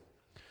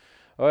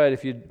All right,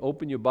 if you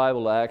open your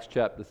Bible to Acts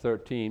chapter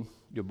 13,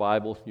 your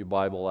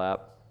Bible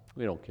app,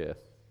 we don't care.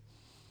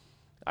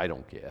 I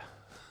don't care.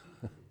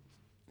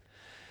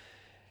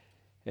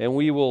 And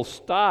we will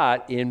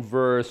start in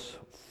verse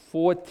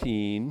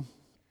 14.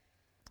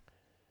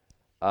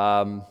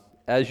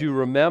 As you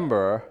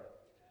remember,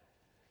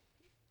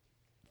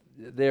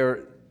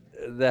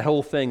 that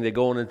whole thing, they're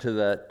going into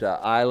that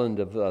island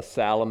of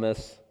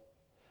Cyprus.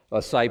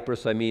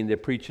 They're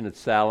preaching at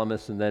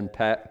Salamis and then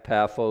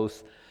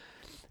Paphos.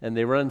 And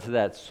they run into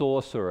that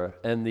sorcerer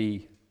and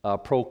the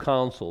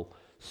proconsul,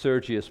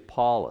 Sergius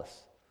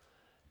Paulus.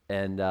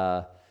 And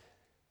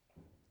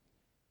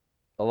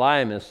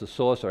Elymas, the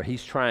sorcerer,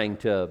 he's trying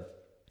to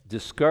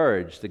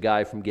discourage the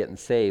guy from getting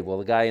saved. Well,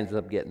 the guy ends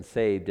up getting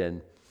saved,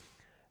 and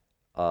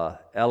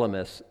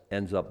Elymas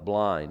ends up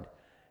blind.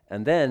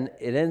 And then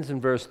it ends in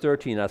verse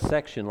 13, our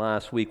section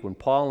last week, when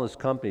Paul and his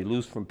company,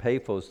 loosed from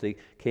Paphos, they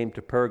came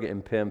to Perga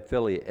in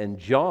Pamphylia. And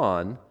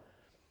John,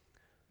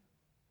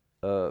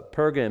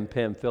 Perga in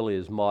Pamphylia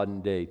is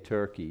modern-day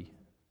Turkey.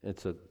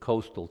 It's a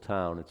coastal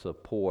town. It's a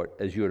port,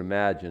 as you would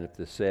imagine, if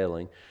they're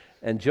sailing.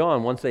 And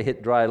John, once they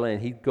hit dry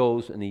land, he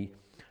goes and he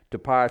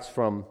departs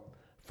from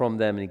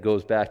them, and he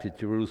goes back to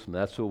Jerusalem.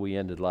 That's where we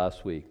ended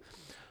last week.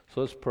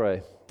 So let's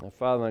pray. Our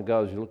Father and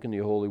God, as you look into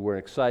your holy word,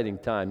 exciting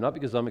time. Not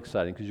because I'm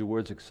exciting, because your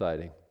word's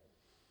exciting.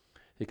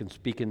 It can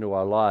speak into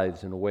our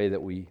lives in a way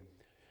that will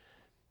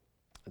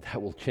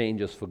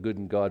change us for good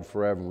and God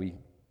forever. And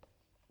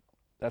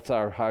that's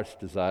our heart's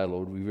desire,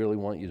 Lord. We really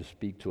want you to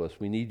speak to us.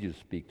 We need you to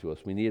speak to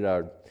us. We need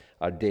our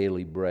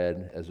daily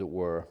bread, as it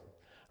were,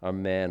 our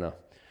manna.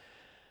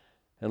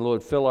 And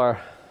Lord, fill our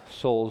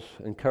souls,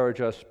 encourage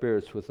our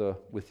spirits with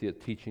the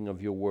teaching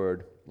of your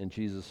word. In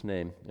Jesus'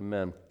 name,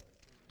 amen.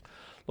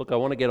 Look, I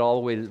want to get all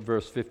the way to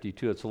verse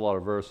 52. It's a lot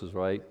of verses,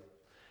 right?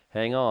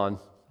 Hang on.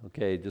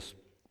 Okay,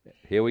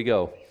 here we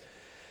go.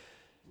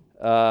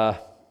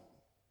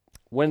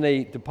 When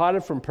they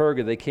departed from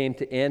Perga, they came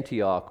to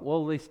Antioch.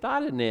 Well, they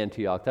started in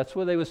Antioch. That's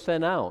where they were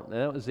sent out. And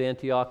that was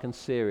Antioch in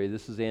Syria.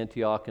 This is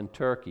Antioch in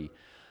Turkey.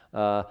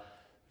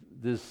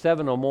 There's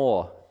 7 or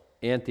more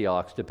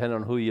Antiochs, depending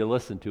on who you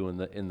listen to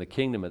in the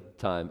kingdom at the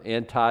time.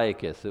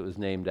 Antiochus, it was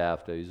named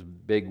after. He's a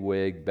big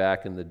wig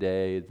back in the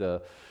day.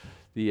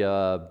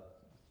 The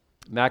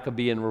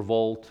Maccabean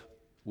revolt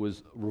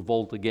was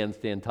revolt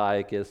against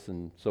Antiochus,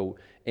 and so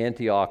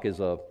Antioch there's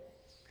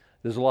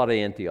a lot of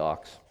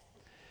Antiochs.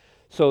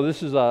 So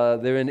this is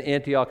they're in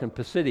Antioch in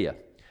Pisidia,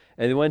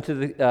 and they went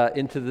to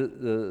into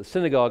the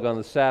synagogue on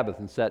the Sabbath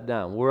and sat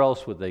down. Where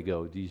else would they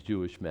go? These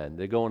Jewish men,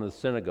 they go into the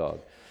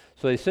synagogue.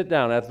 So they sit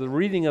down. After the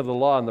reading of the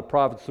law and the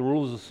prophets, the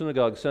rulers of the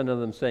synagogue send to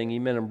them, saying, "Ye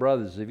men and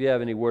brothers, if you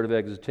have any word of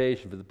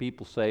exhortation for the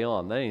people, say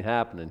on." That ain't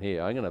happening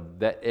here. I'm going to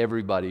vet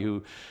everybody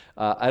who.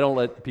 I don't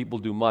let people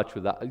do much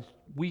without.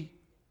 We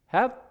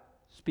have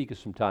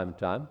speakers from time to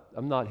time.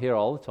 I'm not here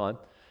all the time,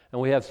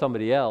 and we have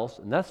somebody else,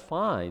 and that's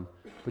fine.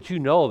 But you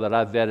know that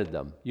I've vetted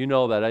them. You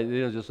know that I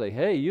don't just say,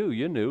 "Hey,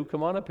 you're new.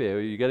 Come on up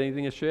here. You got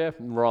anything to share?"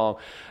 Wrong.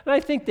 And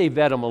I think they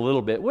vet them a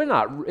little bit.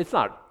 It's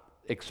not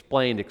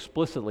explained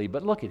explicitly,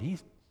 but look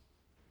he's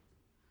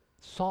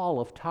Saul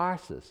of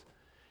Tarsus.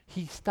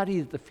 He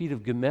studied at the feet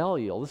of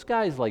Gamaliel. This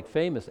guy's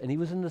famous, and he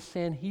was in the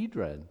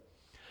Sanhedrin.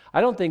 I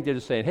don't think they're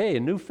just saying, "Hey,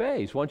 a new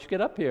face. Why don't you get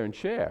up here and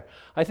share?"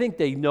 I think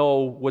they know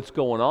what's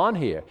going on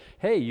here.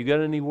 "Hey, you got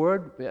any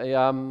word?"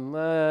 Yeah,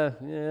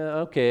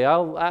 okay.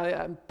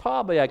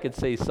 I could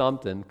say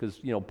something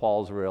because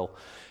Paul's real,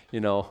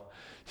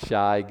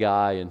 shy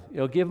guy, and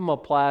give him a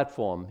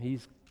platform.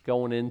 He's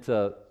going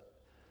into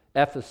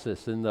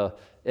Ephesus, and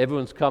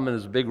everyone's coming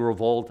as a big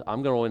revolt.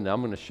 I'm going to go in there. I'm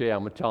going to share.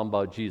 I'm going to tell them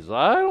about Jesus.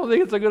 "I don't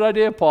think it's a good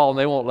idea, Paul," and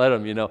they won't let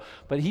him,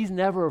 But he's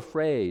never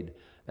afraid,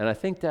 and I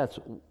think that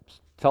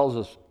tells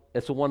us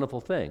it's a wonderful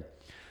thing.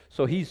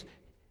 So "Ye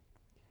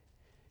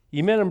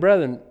men and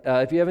brethren,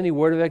 if you have any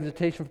word of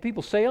exhortation for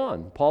people, say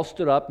on." Paul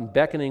stood up and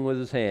beckoning with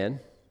his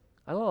hand.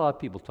 I know a lot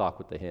of people talk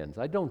with their hands.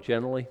 I don't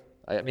generally.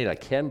 I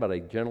can, but I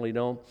generally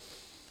don't.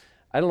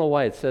 I don't know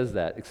why it says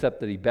that, except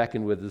that he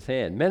beckoned with his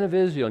hand. "Men of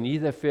Israel, and ye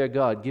that fear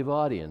God, give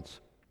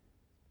audience."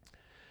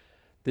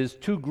 There's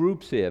 2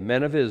 groups here,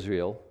 men of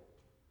Israel,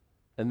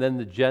 and then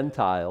the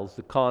Gentiles,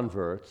 the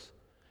converts,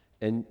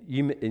 and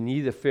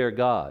ye that fear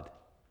God.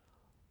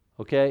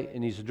 Okay?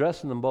 And he's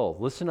addressing them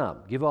both. Listen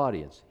up, give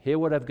audience, hear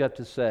what I've got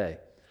to say.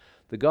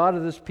 "The God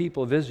of this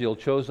people of Israel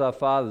chose our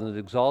fathers and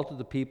exalted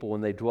the people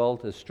when they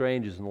dwelt as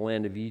strangers in the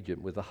land of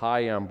Egypt. With a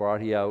high arm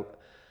brought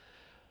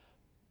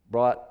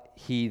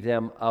he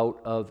them out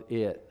of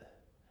it."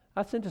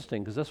 That's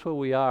interesting, because that's where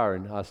we are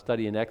in our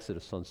study in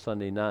Exodus on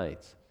Sunday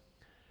nights.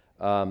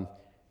 "And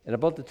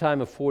about the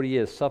time of 40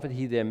 years suffered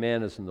he their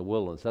manners in the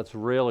wilderness." That's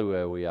really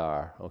where we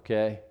are,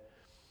 okay?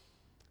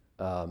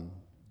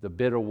 The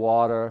bitter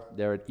water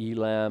there at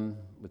Elam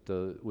with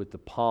the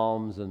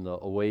palms and the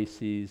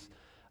oases.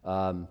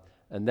 And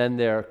then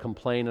they're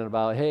complaining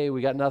about, "Hey,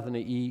 we got nothing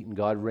to eat," and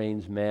God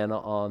rains manna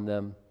on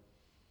them.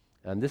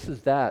 And this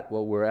is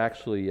what we're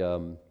actually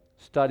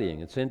studying.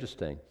 It's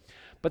interesting.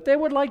 But they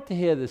would like to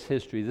hear this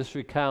history, this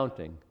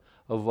recounting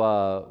of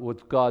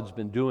what God's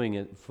been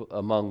doing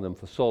among them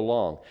for so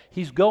long.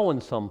 He's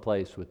going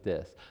someplace with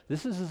this.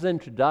 This is his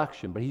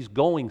introduction, but he's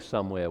going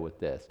somewhere with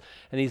this.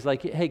 And he's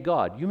like, hey,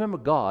 God, you remember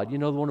God, you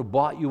know, the one who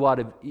brought you out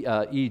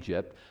of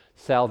Egypt,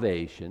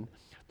 salvation,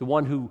 the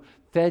one who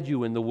fed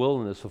you in the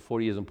wilderness for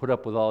 40 years and put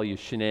up with all your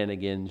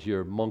shenanigans,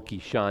 your monkey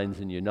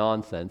shines, and your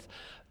nonsense.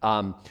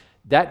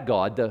 That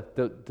God,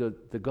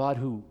 the God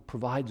who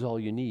provides all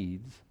your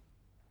needs,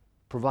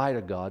 provider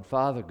God,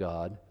 Father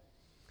God.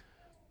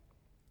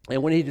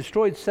 And when he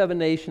destroyed 7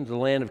 nations, the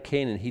land of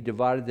Canaan, he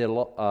divided their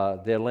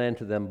land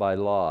to them by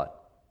lot.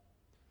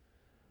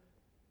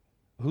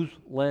 Whose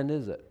land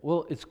is it?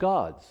 Well, it's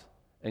God's.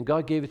 And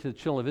God gave it to the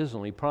children of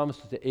Israel. He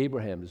promised it to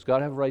Abraham. Does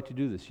God have a right to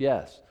do this?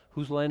 Yes.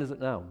 Whose land is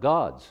it now?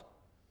 God's.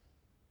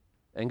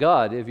 And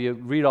God, if you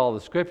read all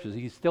the scriptures,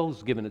 he still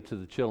has given it to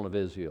the children of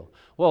Israel.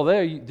 Well,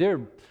 they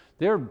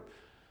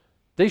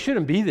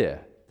shouldn't be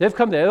there. They've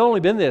come there. They've only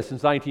been there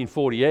since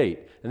 1948.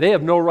 And they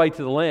have no right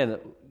to the land.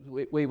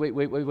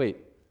 Wait.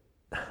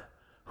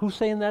 Who's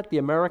saying that? The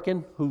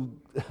American who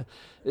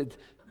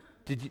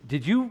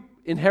did you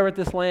inherit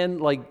this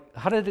land? Like,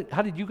 how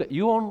did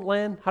you own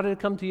land? How did it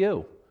come to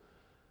you?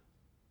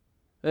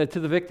 To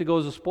the victor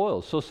goes the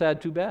spoils. So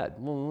sad, too bad.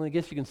 Well, I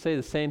guess you can say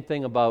the same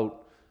thing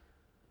about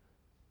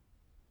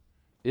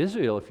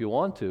Israel if you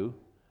want to.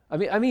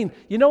 I mean,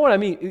 you know what I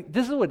mean?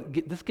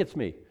 This gets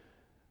me.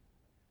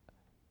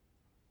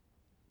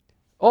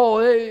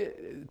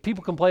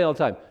 People complain all the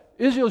time.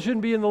 Israel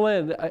shouldn't be in the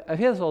land. I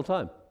hear this all the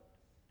time.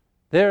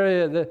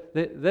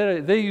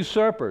 They're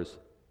usurpers,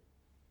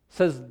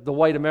 says the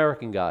white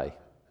American guy.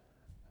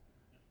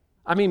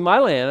 I mean, my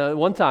land,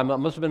 one time, it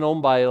must have been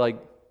owned by, like,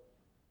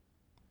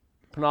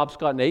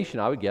 Penobscot Nation,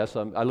 I would guess.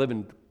 I live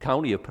in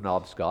county of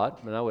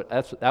Penobscot,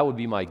 and that would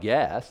be my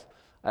guess.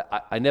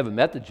 I never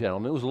met the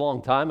gentleman. It was a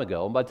long time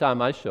ago, and by the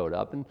time I showed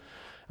up, and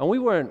we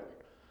weren't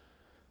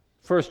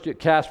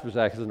Casper's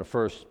Act isn't a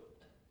First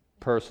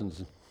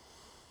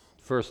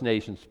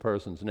Nations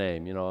person's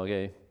name, you know,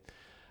 okay?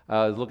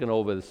 I was looking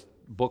over this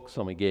book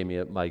somebody gave me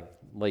at my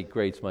late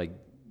greats. My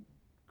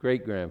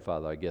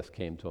great-grandfather, I guess,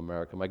 came to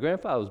America. My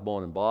grandfather was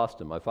born in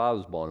Boston. My father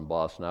was born in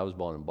Boston. I was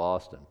born in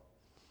Boston.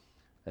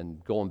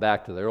 And going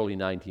back to the early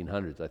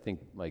 1900s, I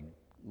think my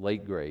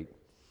late great,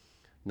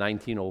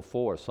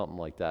 1904, something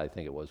like that, I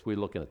think it was. We're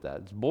looking at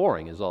that. It's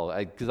boring is all,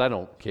 because I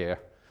don't care.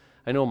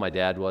 I know my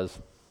dad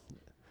was.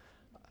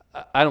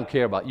 I don't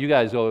care about, you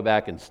guys go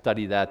back and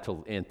study that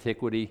till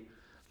antiquity.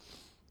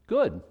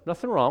 Good,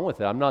 nothing wrong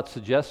with it. I'm not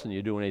suggesting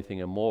you're doing anything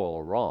immoral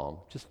or wrong.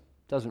 Just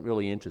doesn't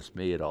really interest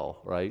me at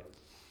all, right?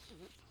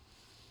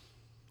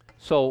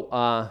 So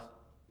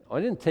I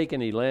didn't take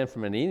any land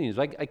from any Indians.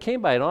 I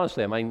came by it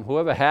honestly. I mean,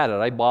 whoever had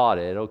it, I bought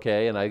it,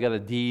 okay, and I got a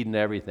deed and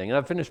everything. And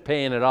I finished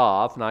paying it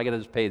off, and I got to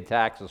just pay the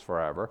taxes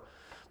forever.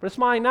 But it's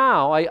mine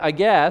now, I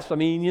guess. I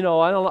mean, you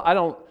know, I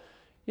don't,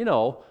 you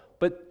know.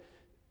 But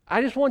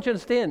I just want you to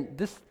understand,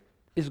 this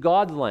is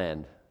God's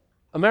land,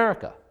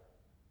 America.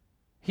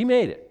 He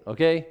made it,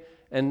 okay?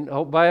 And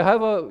by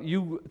however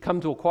you come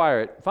to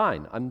acquire it,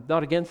 fine. I'm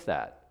not against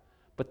that.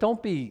 But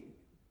don't be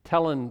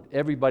telling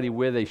everybody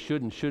where they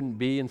should and shouldn't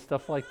be and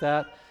stuff like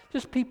that.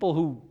 Just people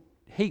who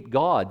hate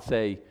God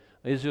say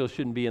Israel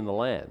shouldn't be in the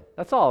land.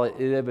 That's all it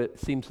ever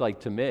seems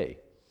like to me.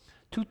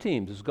 2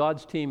 teams. There's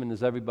God's team and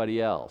there's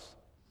everybody else.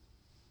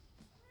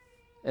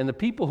 And the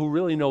people who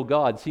really know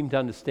God seem to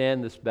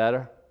understand this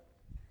better.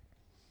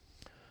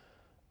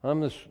 I'm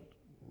going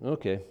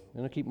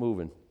to keep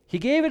moving. He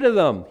gave it to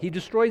them. He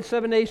destroyed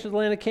 7 nations of the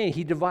land of Canaan.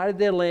 He divided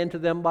their land to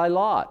them by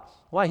lot.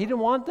 Why? He didn't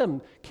want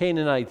them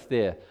Canaanites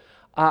there.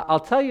 I'll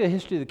tell you a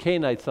history of the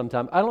Canaanites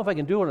sometime. I don't know if I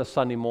can do it on a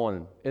Sunday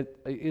morning. It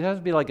has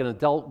to be like an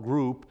adult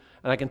group,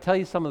 and I can tell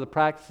you some of the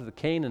practices of the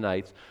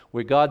Canaanites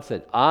where God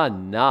said,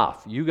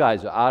 enough, you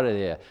guys are out of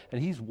there. And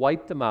he's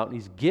wiped them out, and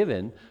he's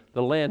given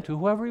the land to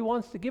whoever he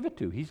wants to give it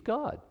to. He's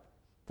God.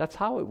 That's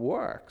how it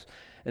works.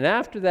 And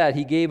after that,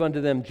 he gave unto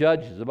them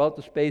judges about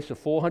the space of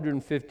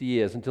 450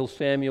 years until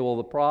Samuel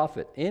the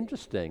prophet.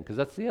 Interesting, because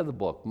that's the other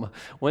book.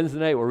 Wednesday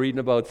night, we're reading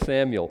about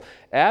Samuel.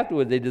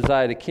 Afterward, they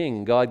desired a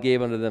king. God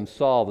gave unto them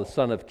Saul, the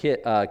son of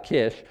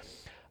Kish,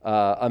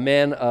 a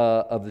man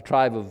of the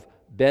tribe of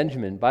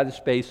Benjamin, by the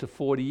space of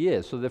 40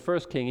 years. So the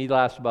first king, he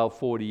lasted about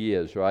 40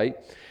 years, right?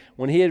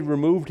 When he had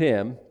removed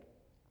him,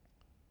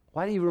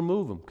 why did he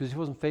remove him? Because he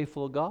wasn't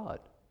faithful to God.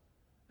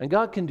 And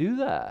God can do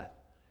that.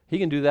 He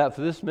can do that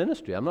for this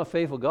ministry. I'm not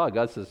faithful to God.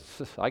 God says,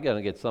 I got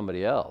to get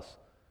somebody else.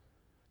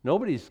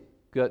 Nobody's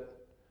got,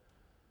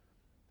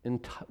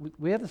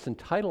 we have this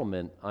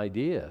entitlement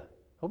idea.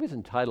 Nobody's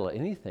entitled to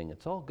anything.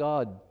 It's all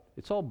God,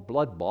 it's all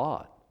blood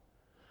bought.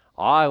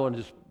 I want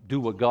to just do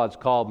what God's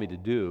called me to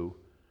do,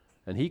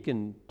 and he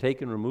can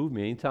take and remove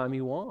me anytime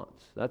he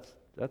wants. That's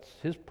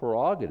his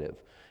prerogative.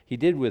 He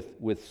did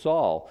with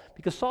Saul,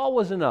 because Saul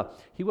wasn't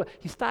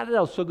he started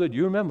out so good.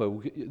 You remember,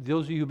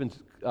 those of you who've been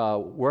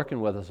working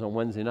with us on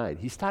Wednesday night,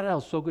 he started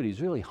out so good. He's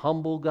a really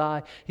humble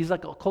guy. He's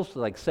like close to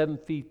like 7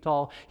 feet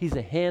tall. He's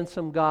a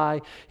handsome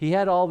guy. He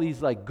had all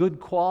these like good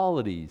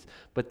qualities.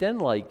 But then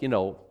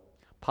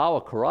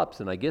power corrupts,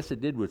 and I guess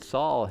it did with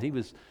Saul. He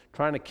was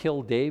trying to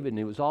kill David, and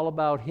it was all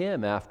about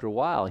him after a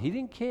while. He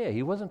didn't care.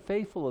 He wasn't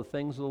faithful to the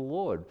things of the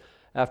Lord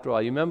after a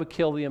while. You remember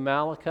kill the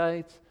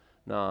Amalekites?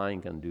 No, I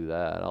ain't going to do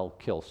that. I'll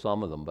kill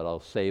some of them, but I'll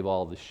save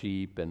all the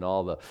sheep and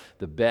all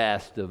the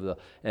best of the...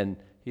 And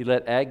he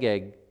let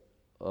Agag,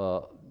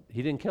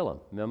 he didn't kill him,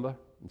 remember?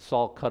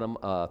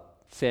 And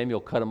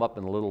Samuel cut him up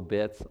in little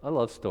bits. I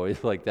love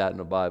stories like that in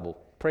the Bible.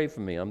 Pray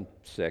for me, I'm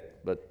sick,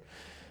 but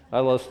I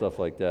love stuff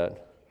like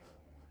that.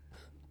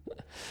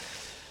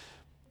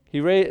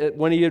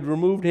 When he had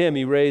removed him,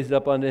 he raised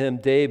up unto him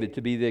David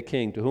to be their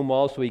king, to whom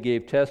also he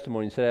gave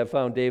testimony, and said, I have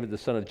found David the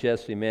son of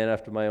Jesse, a man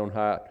after my own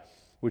heart,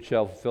 which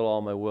shall fulfill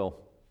all my will.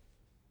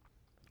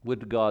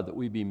 Would to God that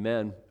we be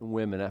men and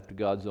women after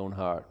God's own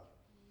heart.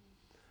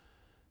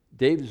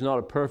 David's not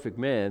a perfect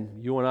man.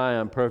 You and I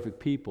aren't perfect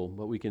people,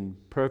 but we can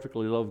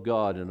perfectly love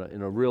God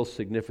in a real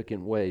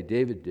significant way.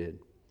 David did.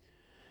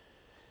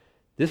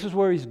 This is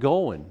where he's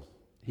going.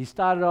 He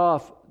started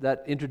off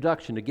that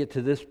introduction to get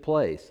to this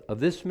place. Of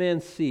this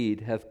man's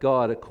seed hath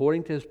God,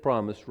 according to his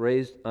promise,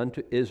 raised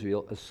unto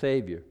Israel a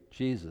Savior,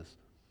 Jesus.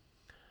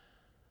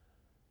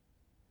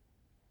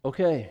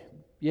 Okay,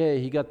 yeah,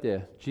 he got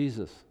there.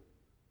 Jesus,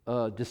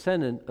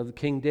 descendant of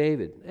King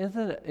David. Isn't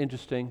that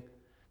interesting?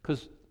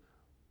 Because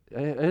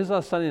here's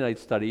our Sunday night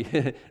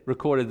study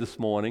recorded this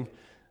morning.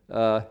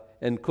 And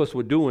of course,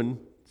 we're doing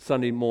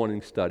Sunday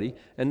morning study,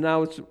 and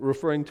now it's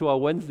referring to our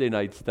Wednesday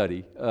night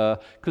study,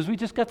 because we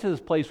just got to this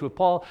place where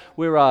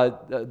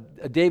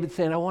David's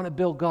saying, I want to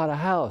build God a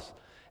house.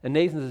 And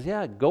Nathan says,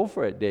 yeah, go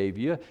for it, Dave.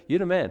 You're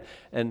the man.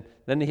 And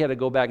then he had to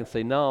go back and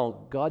say,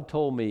 no, God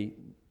told me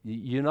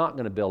you're not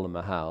going to build him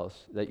a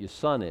house, that your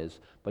son is,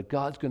 but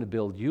God's going to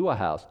build you a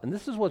house. And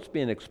this is what's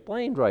being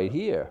explained right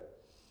here.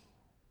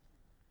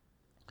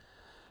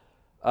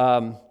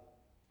 Of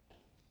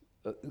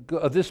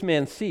this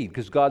man's seed,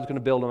 because God's going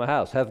to build him a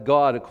house, hath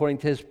God, according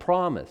to his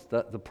promise,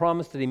 the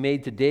promise that he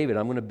made to David,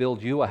 I'm going to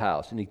build you a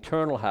house, an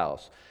eternal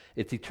house.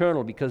 It's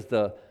eternal because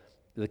the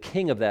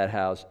king of that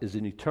house is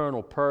an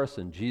eternal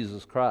person,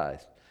 Jesus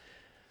Christ.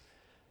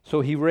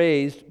 So he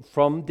raised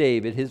from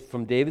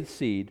David's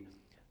seed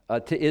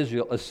to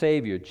Israel a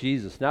Savior,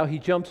 Jesus. Now he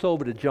jumps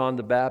over to John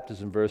the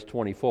Baptist in verse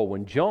 24.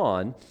 When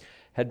John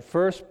had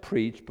first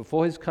preached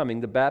before his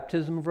coming the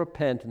baptism of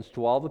repentance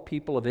to all the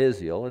people of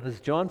Israel, and as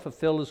John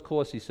fulfilled his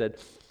course, he said,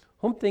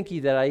 Whom think ye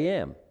that I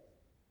am?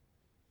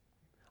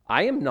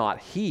 I am not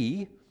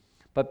he,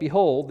 but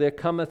behold, there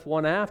cometh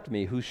one after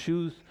me, whose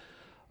shoes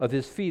of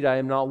his feet I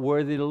am not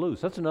worthy to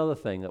loose. That's another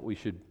thing that we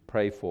should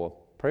pray for.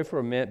 Pray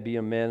for be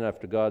a man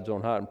after God's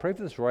own heart, and pray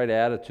for this right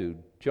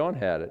attitude. John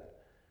had it.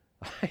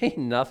 I ain't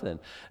nothing.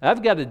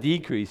 I've got to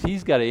decrease.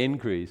 He's got to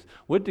increase.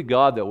 Would to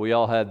God that we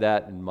all had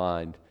that in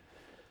mind.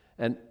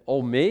 And,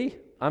 me?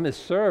 I'm his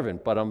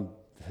servant, but I'm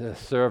a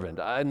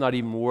servant. I'm not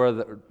even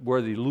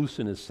worthy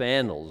loosing his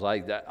sandals.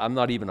 I'm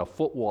not even a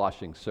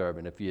foot-washing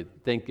servant, if you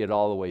think it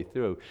all the way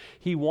through.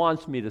 He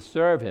wants me to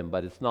serve him,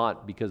 but it's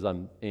not because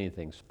I'm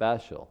anything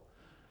special.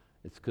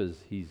 It's because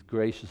he's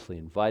graciously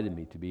invited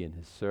me to be in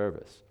his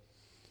service.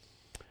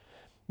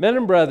 Men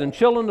and brethren,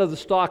 children of the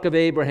stock of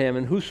Abraham,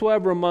 and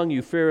whosoever among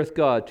you feareth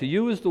God, to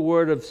you is the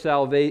word of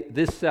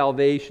this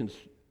salvation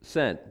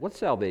sent. What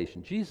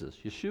salvation? Jesus,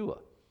 Yeshua.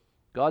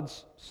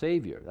 God's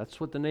Savior. That's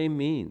what the name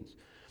means.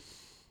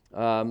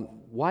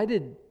 Why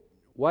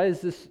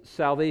is this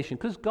salvation?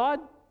 Because God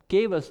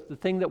gave us the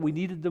thing that we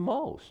needed the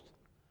most.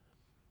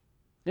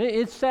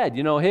 It's sad,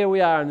 here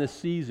we are in this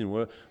season.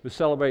 We're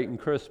celebrating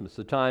Christmas,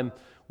 the time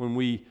when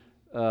we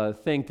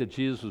think that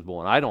Jesus was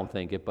born. I don't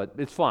think it, but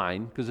it's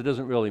fine because it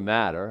doesn't really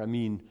matter. I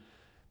mean,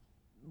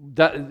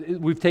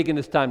 we've taken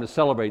this time to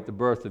celebrate the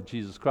birth of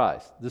Jesus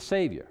Christ, the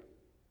Savior.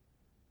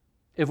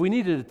 If we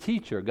needed a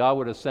teacher, God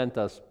would have sent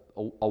us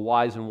a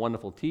wise and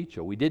wonderful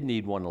teacher. We did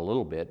need one a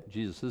little bit.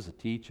 Jesus is a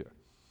teacher.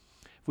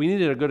 If we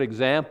needed a good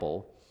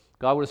example,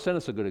 God would have sent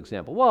us a good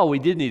example. Well, we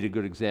did need a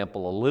good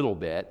example a little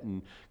bit,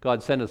 and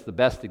God sent us the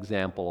best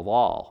example of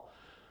all.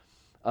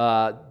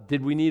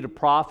 Did we need a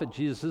prophet?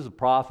 Jesus is a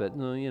prophet,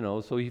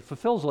 so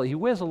he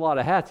wears a lot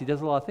of hats, he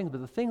does a lot of things,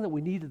 but the thing that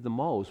we needed the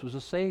most was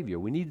a Savior.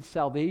 We needed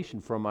salvation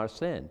from our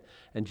sin,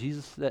 and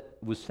Jesus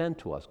was sent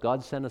to us.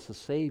 God sent us a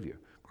Savior,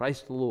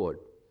 Christ the Lord.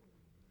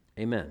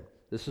 Amen.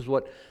 This is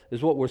what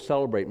we're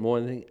celebrating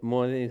more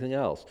than anything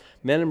else.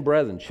 Men and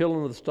brethren,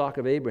 children of the stock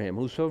of Abraham,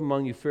 whosoever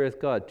among you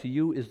feareth God, to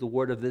you is the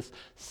word of this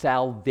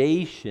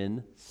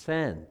salvation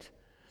sent.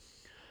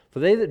 For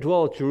they that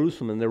dwell at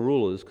Jerusalem and their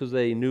rulers, because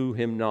they knew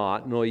him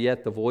not, nor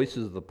yet the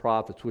voices of the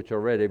prophets which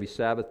are read every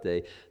Sabbath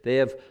day, they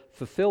have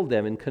fulfilled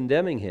them in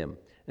condemning him.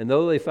 And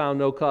though they found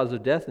no cause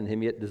of death in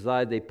him, yet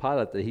desired they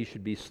Pilate that he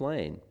should be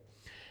slain.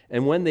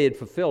 And when they had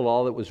fulfilled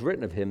all that was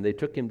written of him, they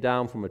took him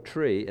down from a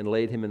tree and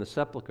laid him in a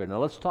sepulchre. Now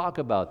let's talk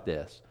about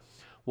this.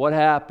 What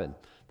happened?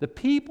 The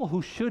people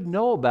who should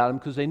know about him,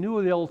 because they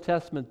knew the Old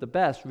Testament the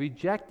best,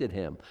 rejected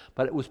him.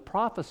 But it was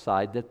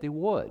prophesied that they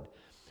would.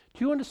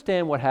 Do you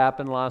understand what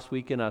happened last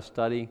week in our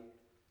study?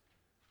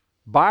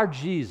 Bar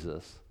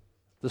Jesus,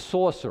 the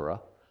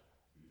sorcerer,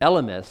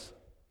 Elymas,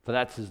 for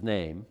that's his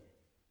name,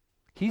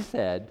 He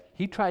said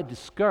he tried to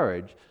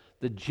discourage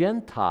the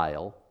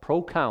Gentile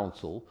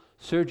proconsul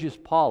Sergius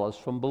Paulus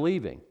from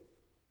believing.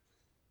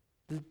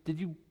 Did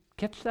you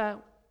catch that?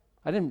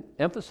 I didn't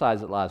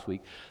emphasize it last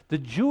week. The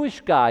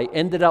Jewish guy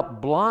ended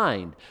up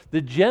blind.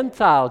 The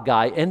Gentile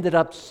guy ended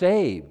up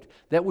saved.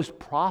 That was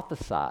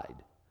prophesied.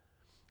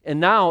 And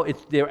now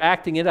they're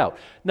acting it out.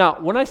 Now,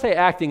 when I say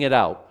acting it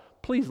out,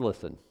 please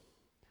listen.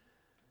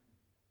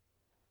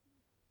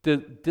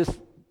 This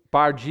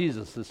Bar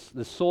Jesus,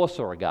 this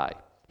sorcerer guy,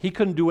 he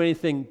couldn't do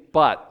anything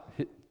but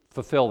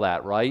fulfill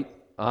that, right?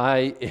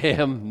 I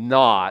am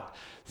not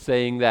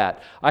saying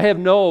that. I have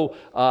no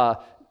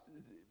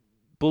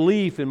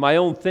belief in my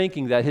own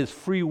thinking that his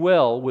free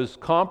will was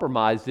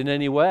compromised in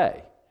any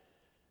way.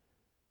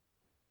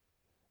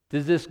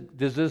 Does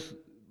this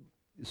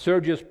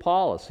Sergius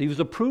Paulus, he was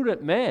a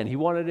prudent man. He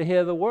wanted to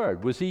hear the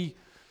word. Was he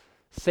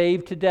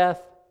saved to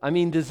death? I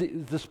mean,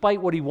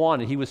 despite what he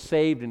wanted, he was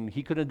saved and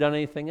he couldn't have done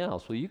anything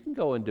else. Well, you can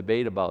go and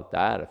debate about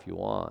that if you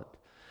want.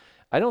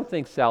 I don't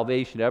think God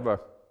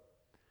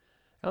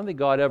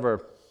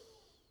ever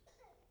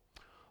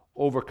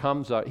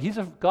overcomes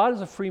God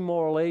is a free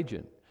moral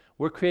agent.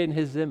 We're created in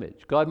His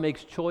image. God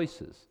makes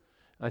choices.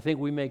 I think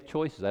we make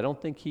choices. I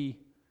don't think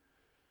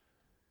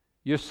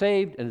you're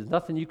saved and there's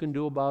nothing you can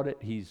do about it.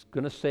 He's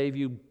going to save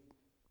you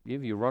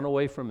if you run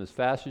away from Him as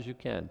fast as you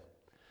can.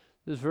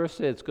 This verse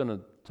says it's going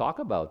to talk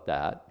about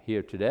that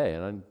here today,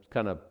 and I'm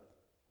kind of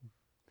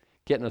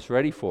getting us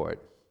ready for it.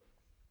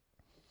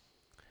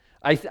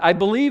 I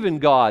believe in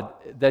God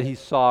that He's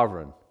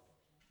sovereign.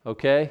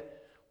 Okay?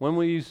 When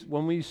were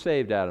you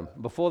saved, Adam?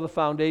 Before the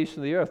foundation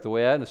of the earth, the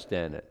way I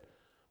understand it.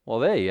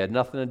 Well, you had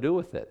nothing to do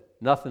with it.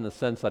 Nothing in the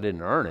sense I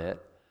didn't earn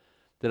it.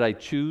 Did I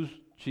choose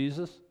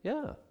Jesus?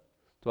 Yeah.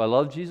 Do I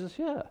love Jesus?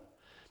 Yeah.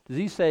 Does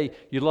He say,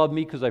 you love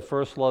me because I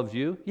first loved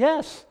you?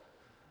 Yes.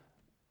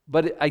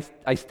 But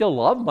I still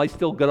love Him. I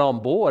still get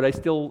on board. I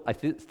still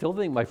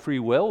think my free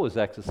will was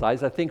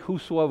exercised. I think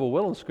whosoever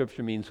will in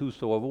Scripture means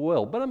whosoever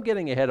will. But I'm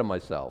getting ahead of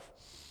myself.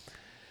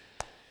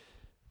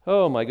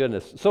 Oh my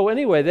goodness. So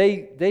anyway,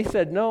 they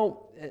said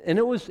no, and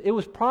it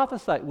was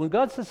prophesied. When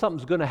God says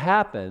something's going to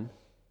happen,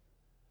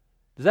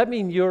 does that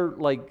mean you're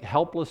like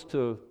helpless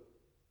to?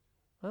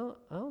 I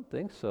don't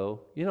think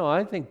so.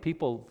 I think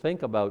people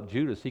think about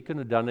Judas. He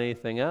couldn't have done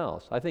anything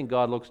else. I think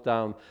God looks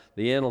down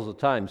the annals of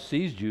time,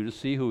 sees Judas,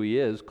 see who he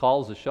is,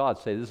 calls the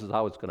shots, say this is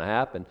how it's going to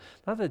happen.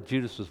 Not that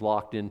Judas was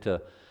locked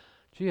into,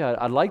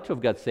 I'd like to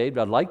have got saved.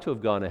 I'd like to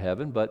have gone to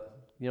heaven, but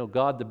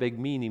God, the big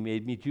meanie,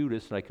 made me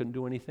Judas, and I couldn't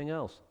do anything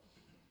else.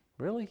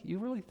 Really? You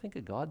really think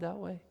of God that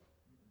way?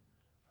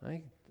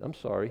 I'm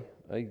sorry.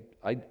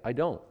 I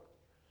don't.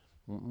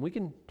 We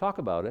can talk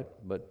about it,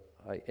 but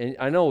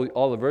I know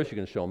all the verses you're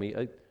going to show me.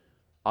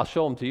 I'll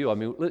show them to you. I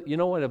mean, you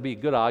know what? It'll be a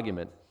good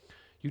argument.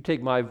 You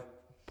take my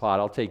part,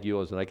 I'll take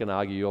yours, and I can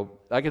argue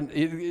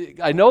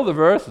I know the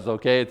verses,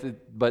 okay?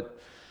 But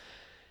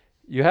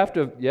you have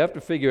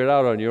to figure it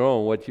out on your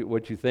own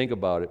what you think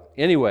about it.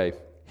 Anyway,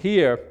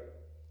 here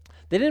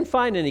they didn't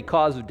find any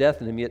cause of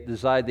death in him, yet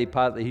desired they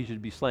part that he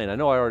should be slain. I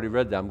know I already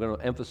read that. I'm going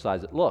to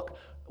emphasize it. Look,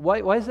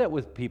 why is that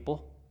with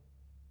people?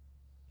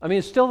 I mean,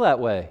 it's still that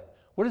way.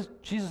 What has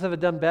Jesus ever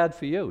done bad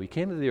for you? He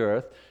came to the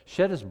earth,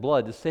 shed His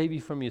blood to save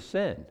you from your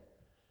sin.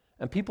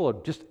 And people are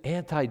just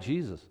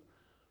anti-Jesus.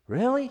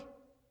 Really?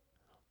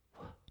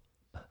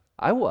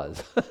 I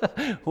was.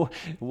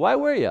 Why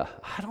were you?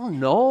 I don't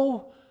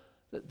know.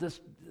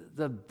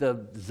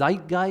 The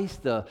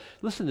zeitgeist,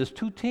 listen, there's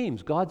two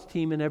teams, God's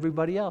team and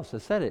everybody else. I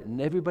said it,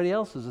 and everybody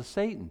else is a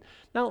Satan.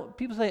 Now,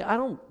 people say, I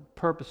don't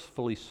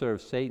purposefully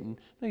serve Satan.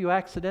 No, you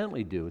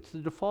accidentally do. It's the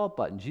default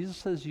button. Jesus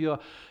says,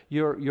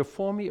 you're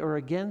for me or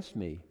against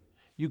me.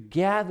 You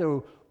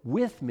gather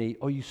with me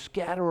or you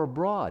scatter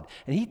abroad.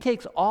 And He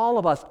takes all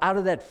of us out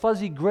of that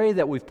fuzzy gray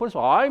that we've put.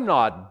 So I'm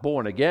not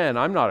born again.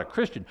 I'm not a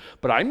Christian,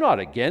 but I'm not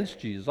against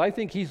Jesus. I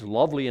think He's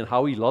lovely in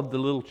how He loved the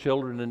little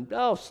children.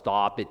 And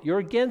stop it. You're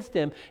against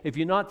Him if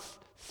you're not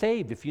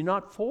saved, if you're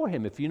not for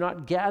Him, if you're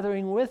not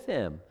gathering with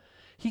Him.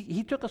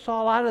 He took us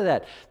all out of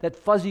that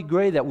fuzzy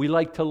gray that we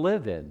like to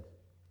live in.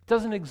 It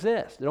doesn't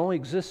exist. It only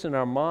exists in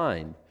our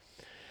mind.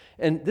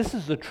 And this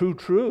is the true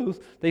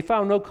truth. They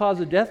found no cause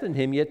of death in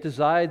Him, yet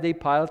desired they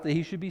Pilate that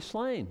He should be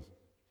slain.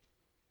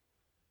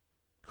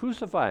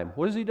 Crucify Him.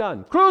 What has He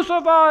done?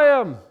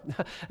 Crucify Him!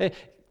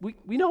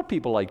 we know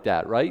people like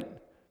that, right?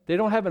 They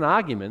don't have an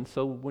argument,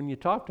 so when you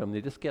talk to them,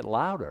 they just get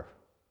louder.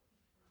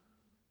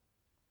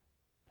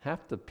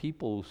 Half the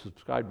people who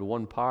subscribe to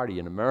one party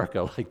in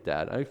America like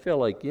that. I feel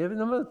like, you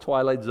remember the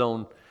Twilight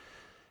Zone,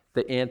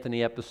 the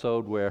Anthony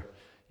episode where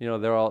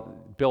they're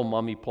all, Bill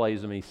Mummy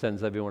plays him, he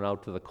sends everyone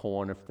out to the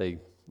corn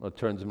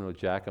turns them into a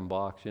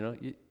jack-in-box, you know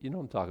what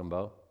I'm talking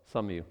about?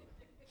 Some of you.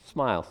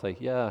 Smile, say,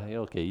 yeah,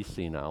 okay, he's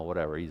senile,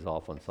 whatever, he's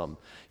off on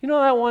something. You know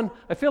that one?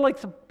 I feel like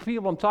some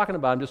people I'm talking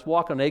about, I'm just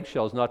walking on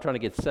eggshells, not trying to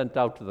get sent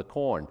out to the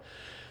corn.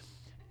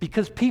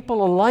 Because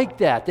people are like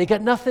that. They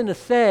got nothing to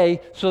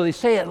say, so they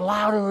say it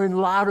louder and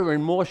louder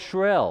and more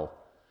shrill.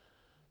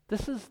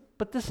 This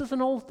is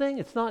an old thing.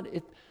 It's not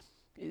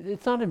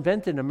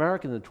invented in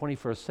America in the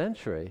 21st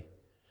century.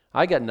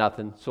 I got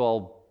nothing, so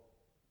I'll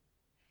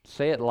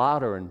say it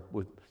louder. And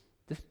with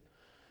this,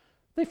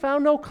 they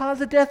found no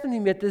cause of death in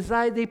him, yet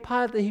desired they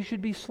part that he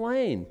should be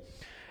slain.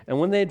 And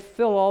when they had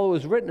filled all that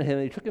was written to him,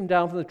 they took him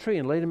down from the tree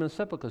and laid him in a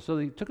sepulchre. So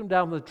they took him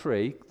down from the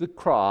tree, the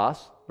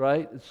cross,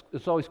 right?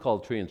 It's always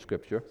called a tree in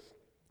Scripture.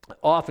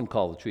 Often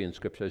called a tree in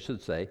Scripture, I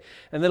should say.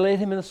 And they laid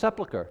him in a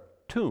sepulchre,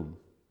 tomb.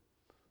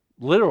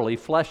 Literally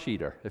flesh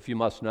eater, if you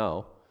must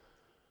know.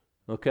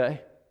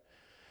 Okay?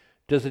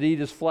 Does it eat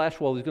his flesh?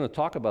 Well, he's going to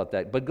talk about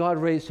that. But God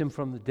raised him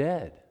from the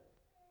dead.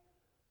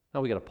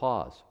 Now we got to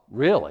pause.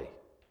 Really?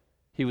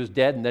 He was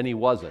dead and then he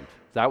wasn't.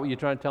 Is that what you're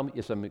trying to tell me?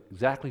 Yes, I'm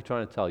exactly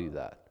trying to tell you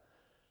that.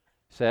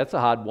 Say, that's a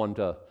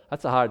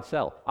hard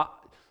sell.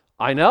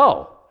 I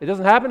know. It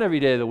doesn't happen every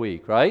day of the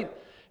week, right?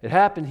 It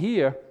happened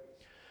here.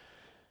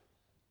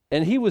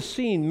 And he was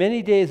seen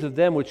many days of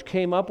them which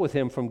came up with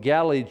him from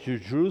Galilee to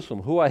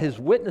Jerusalem, who are his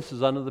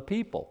witnesses unto the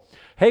people.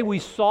 Hey, we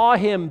saw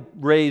him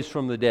raised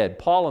from the dead.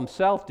 Paul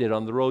himself did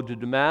on the road to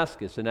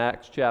Damascus in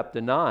Acts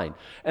chapter 9.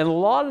 And a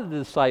lot of the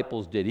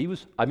disciples did.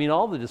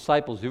 All the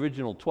disciples, the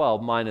original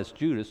 12 minus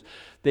Judas,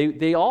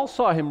 they all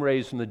saw him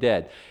raised from the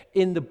dead.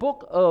 In the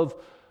book of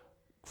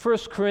 1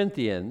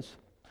 Corinthians,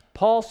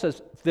 Paul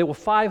says there were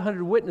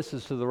 500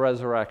 witnesses to the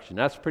resurrection.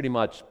 That's pretty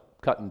much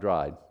cut and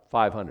dried,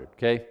 500,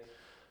 okay?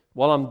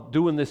 While I'm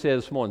doing this here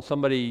this morning,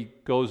 somebody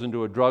goes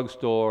into a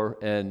drugstore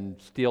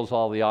and steals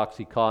all the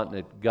OxyContin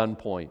at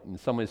gunpoint. And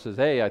somebody says,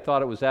 hey, I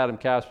thought it was Adam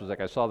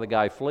Kasperzak. I saw the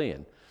guy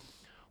fleeing.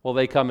 Well,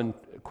 they come and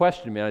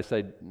question me. And I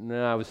say,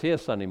 no, I was here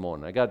Sunday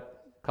morning. I got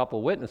a couple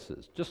of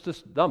witnesses. Just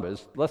this number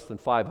is less than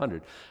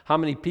 500. How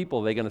many people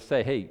are they going to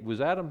say, hey,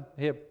 was Adam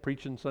here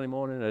preaching Sunday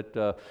morning at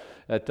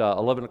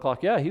 11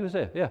 o'clock? Yeah, he was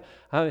there.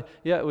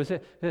 Yeah, it was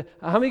there.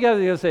 How many guys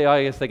are going to say, oh,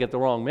 I guess they get the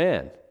wrong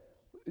man?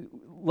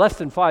 Less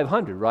than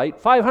 500, right?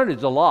 500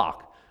 is a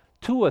lock.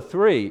 2 or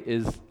 3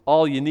 is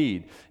all you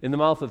need. In the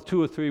mouth of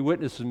 2 or 3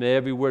 witnesses may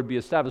every word be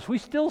established. We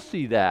still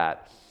see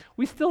that.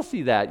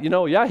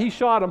 Yeah, he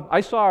shot him. I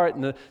saw it.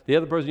 And the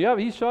other person, yeah,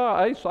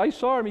 I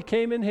saw him. He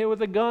came in here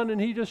with a gun and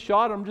he just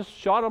shot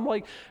him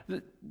like,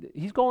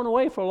 he's going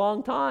away for a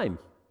long time.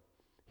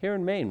 Here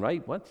in Maine,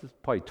 right? It's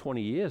probably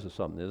 20 years or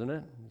something, isn't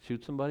it?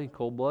 Shoot somebody,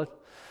 cold blood.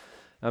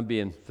 I'm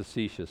being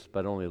facetious,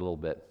 but only a little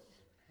bit.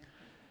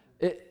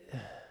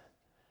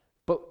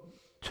 But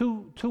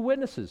two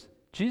witnesses.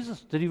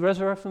 Jesus, did he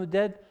resurrect from the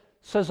dead?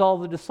 Says all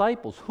the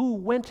disciples who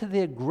went to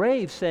their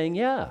grave saying,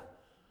 yeah.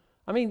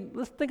 I mean,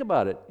 let's think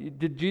about it.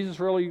 Did Jesus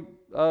really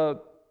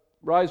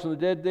rise from the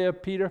dead there,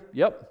 Peter?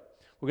 Yep.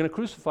 We're going to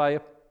crucify you.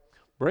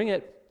 Bring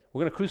it.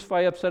 We're going to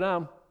crucify you upside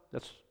down.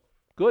 That's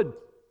good.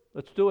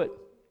 Let's do it.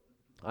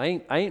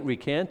 I ain't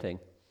recanting.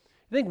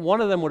 I think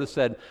one of them would have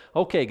said,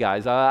 okay,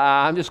 guys,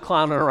 I'm just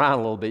clowning around a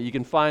little bit. You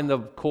can find the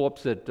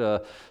corpse at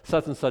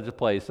such and such a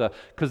place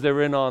because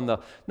they're in on the...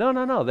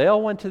 No. They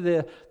all went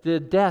to their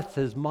deaths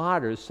as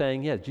martyrs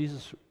saying, yeah,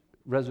 Jesus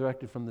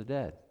resurrected from the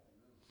dead.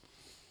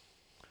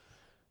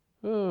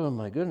 Oh,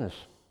 my goodness.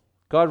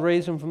 God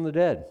raised him from the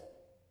dead.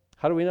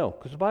 How do we know?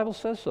 Because the Bible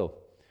says so.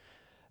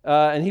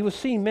 And he was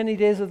seen many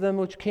days of them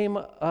which came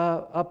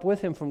up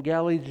with him from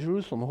Galilee to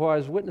Jerusalem, who are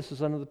his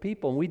witnesses unto the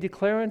people. And we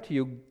declare unto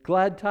you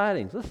glad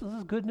tidings. This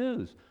is good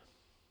news.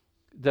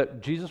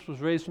 That Jesus was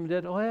raised from the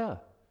dead. Oh, yeah.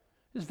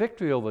 His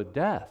victory over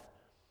death.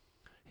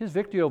 His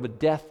victory over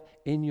death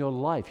in your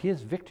life. He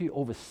has victory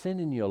over sin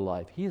in your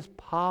life. He has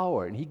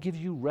power, and he gives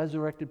you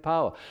resurrected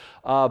power.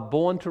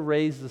 Born to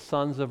raise the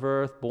sons of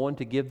earth, born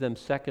to give them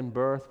second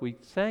birth. We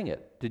sang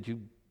it. Did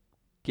you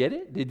get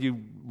it? Did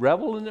you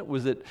revel in it?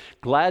 Was it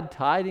glad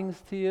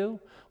tidings to you?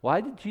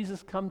 Why did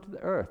Jesus come to the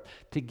earth?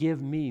 To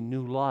give me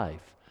new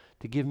life,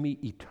 to give me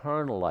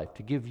eternal life,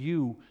 to give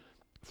you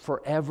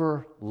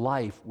forever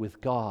life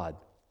with God.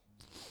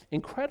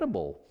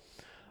 Incredible.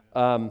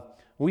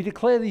 We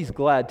declare these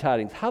glad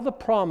tidings, how the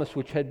promise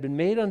which had been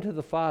made unto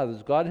the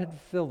fathers, God had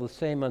fulfilled the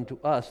same unto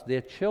us,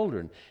 their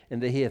children,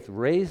 and that he hath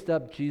raised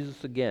up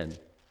Jesus again.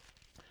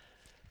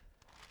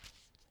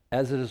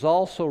 As it is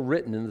also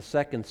written in the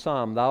second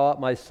Psalm, thou art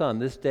my son,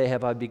 this day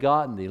have I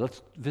begotten thee.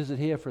 Let's visit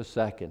here for a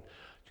second.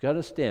 You got to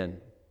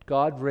understand,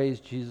 God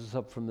raised Jesus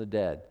up from the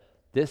dead.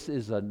 This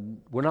is I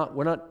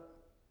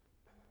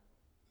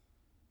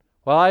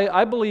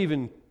believe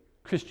in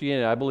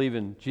Christianity, I believe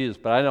in Jesus,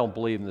 but I don't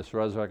believe in this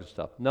resurrection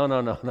stuff. No.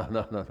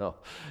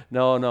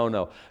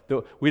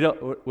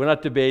 We're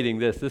not debating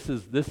this. This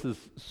is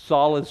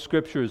solid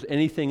scripture as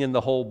anything in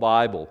the whole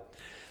Bible.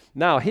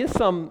 Now, here's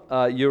some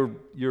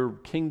your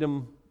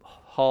Kingdom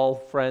Hall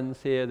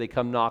friends here. They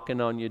come knocking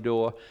on your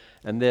door,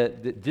 and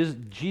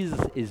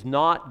Jesus is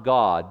not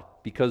God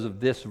because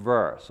of this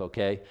verse,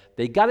 okay?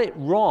 They got it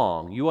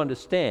wrong, you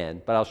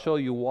understand, but I'll show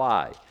you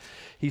why.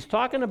 He's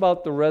talking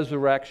about the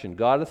resurrection.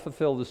 God hath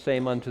fulfilled the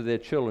same unto their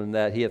children,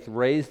 that he hath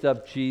raised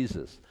up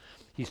Jesus.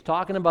 He's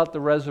talking about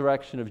the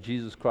resurrection of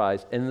Jesus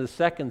Christ. And in the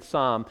second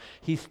Psalm,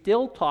 he's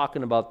still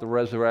talking about the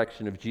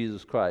resurrection of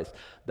Jesus Christ.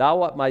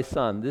 Thou art my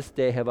son, this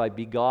day have I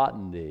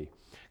begotten thee.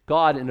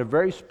 God, in a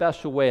very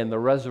special way in the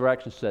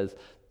resurrection, says,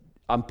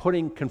 I'm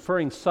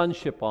conferring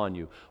sonship on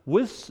you.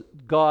 With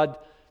God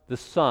the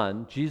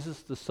Son,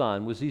 Jesus the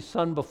Son, was he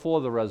Son before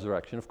the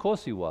resurrection? Of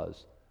course he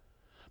was.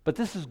 But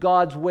this is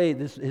God's way,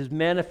 this is his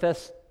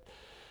manifesto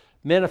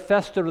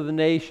to the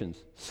nations.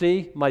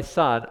 See, my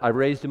Son, I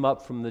raised him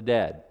up from the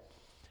dead.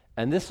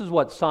 And this is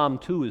what Psalm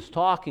 2 is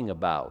talking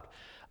about.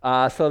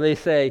 So they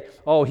say,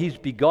 oh, he's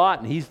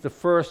begotten. He's the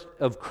first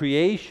of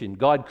creation.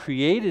 God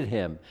created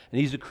him,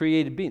 and he's a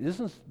created being. This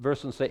verse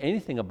doesn't say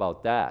anything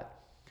about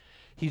that.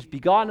 He's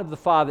begotten of the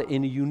Father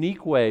in a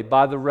unique way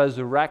by the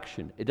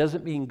resurrection. It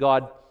doesn't mean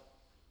God,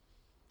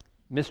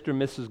 Mr.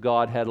 and Mrs.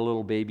 God had a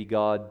little baby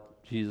God,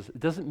 Jesus. It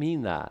doesn't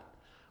mean that.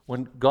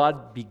 When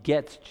God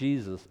begets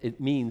Jesus,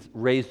 it means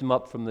raised him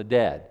up from the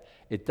dead.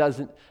 It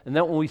doesn't, and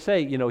then when we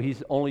say,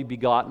 he's only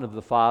begotten of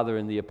the Father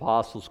in the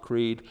Apostles'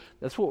 Creed,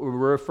 that's what we're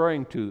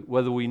referring to,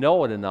 whether we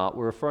know it or not,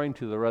 we're referring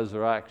to the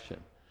resurrection.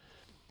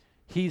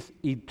 He's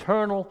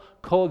eternal,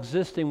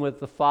 coexisting with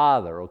the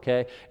Father,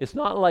 okay? It's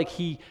not like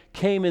he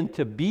came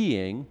into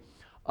being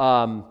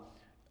on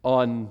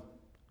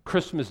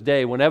Christmas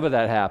Day, whenever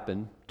that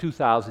happened,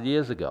 2,000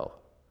 years ago.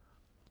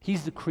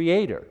 He's the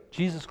creator.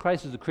 Jesus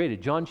Christ is the creator.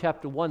 John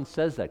chapter 1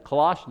 says that.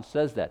 Colossians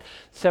says that.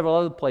 Several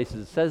other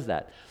places it says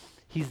that.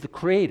 He's the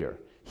creator.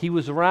 He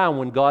was around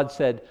when God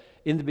said,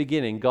 in the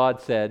beginning,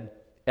 God said,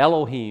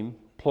 Elohim,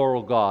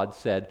 plural God,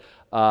 said,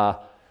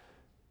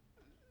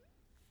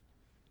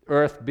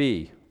 earth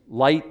be,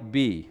 light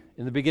be.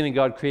 In the beginning,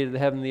 God created the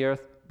heaven and the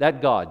earth.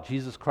 That God,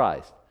 Jesus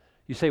Christ.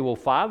 You say, well,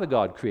 Father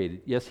God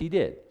created. Yes, he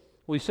did.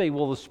 Well, you say,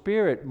 well, the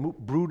Spirit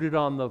brooded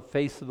on the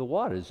face of the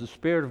waters. The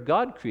Spirit of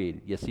God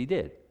created. Yes, he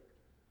did.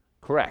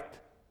 Correct.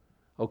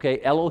 Okay,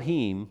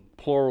 Elohim,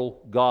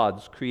 plural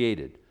gods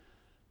created.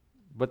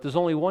 But there's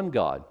only one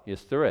God.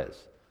 Yes, there is.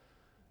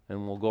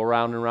 And we'll go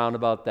round and round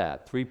about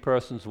that. 3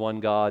 persons, one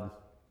God.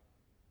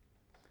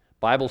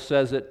 Bible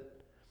says it.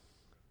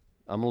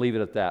 I'm going to leave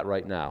it at that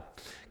right now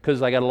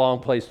because I got a long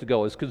place to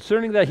go. It's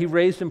concerning that he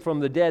raised him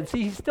from the dead.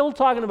 See, he's still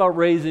talking about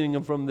raising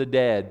him from the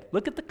dead.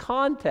 Look at the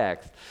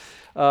context.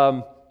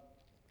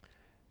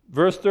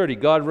 Verse 30,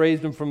 God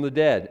raised him from the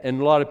dead.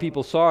 And a lot of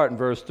people saw it in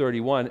verse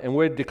 31. And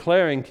we're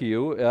declaring to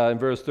you in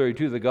verse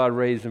 32 that God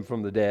raised him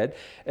from the dead.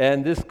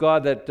 And this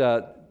God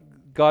that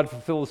God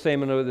fulfilled the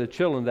same unto the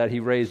children that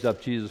he raised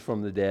up Jesus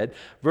from the dead.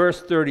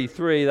 Verse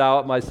 33, thou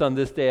art my son,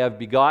 this day I have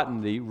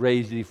begotten thee,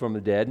 raised thee from the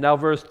dead. Now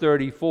verse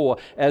 34,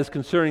 as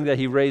concerning that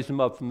he raised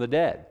him up from the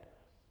dead.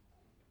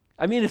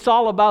 I mean, it's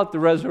all about the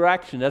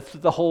resurrection. That's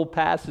what the whole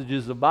passage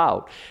is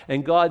about.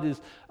 And God is,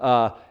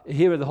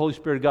 here the Holy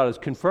Spirit of God is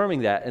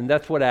confirming that. And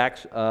that's what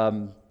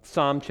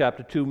Psalm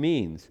chapter 2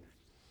 means.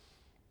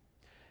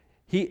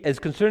 As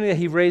concerning that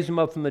he raised him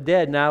up from the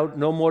dead, now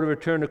no more to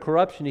return to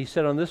corruption, he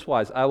said on this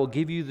wise, I will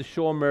give you the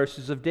sure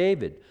mercies of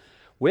David.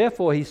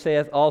 Wherefore he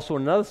saith also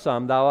in another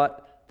psalm,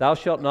 thou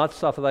shalt not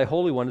suffer thy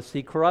Holy One to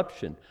see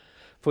corruption.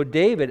 For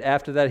David,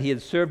 after that he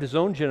had served his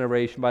own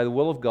generation by the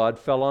will of God,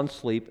 fell on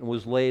sleep and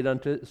was laid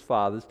unto his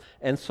fathers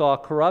and saw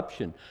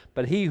corruption.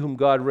 But he whom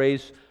God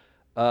raised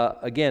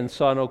again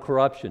saw no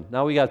corruption.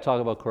 Now we got to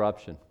talk about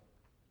corruption.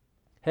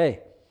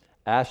 Hey,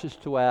 ashes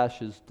to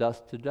ashes,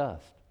 dust to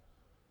dust.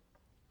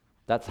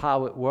 That's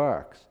how it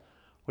works.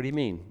 What do you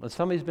mean? When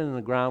somebody's been in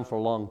the ground for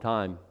a long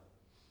time,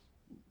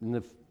 in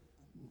the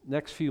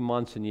next few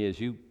months and years,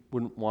 you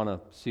wouldn't want to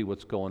see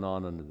what's going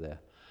on under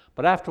there.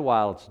 But after a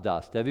while, it's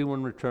dust.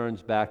 Everyone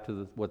returns back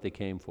to what they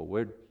came for.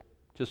 We're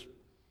just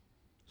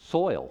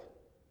soil.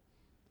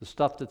 The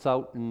stuff that's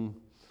out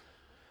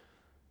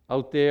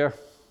there,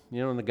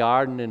 in the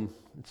garden, and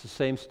it's the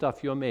same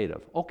stuff you're made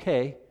of.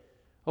 Okay,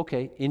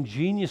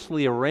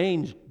 ingeniously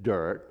arranged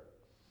dirt,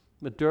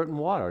 but dirt and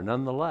water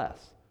nonetheless.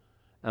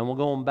 And we're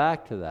going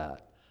back to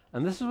that.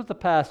 And this is what the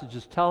passage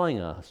is telling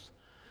us.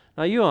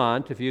 Now you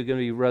aren't, if you're going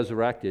to be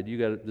resurrected, you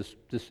got this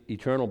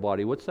eternal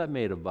body. What's that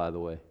made of, by the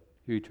way?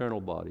 Your eternal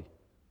body?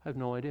 I have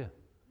no idea.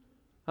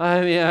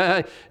 I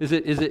mean,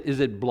 is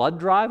it blood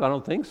drive? I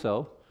don't think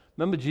so.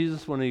 Remember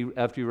Jesus when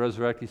after he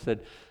resurrected, he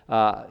said,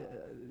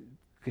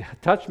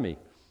 touch me.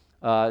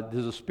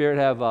 Does the spirit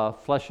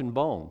have flesh and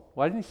bone?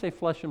 Why didn't he say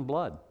flesh and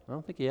blood? I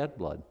don't think he had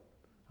blood.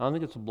 I don't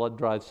think it's a blood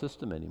drive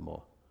system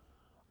anymore.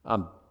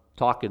 I'm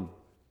talking,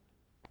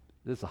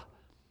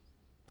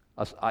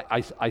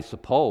 I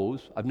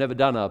suppose, I've never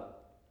done a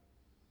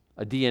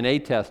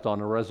DNA test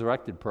on a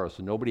resurrected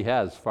person. Nobody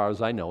has, as far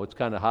as I know. It's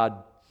kind of hard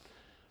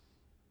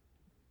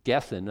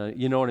guessing,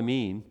 you know what I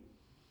mean?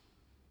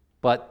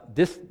 But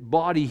this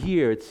body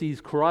here, it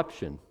sees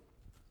corruption.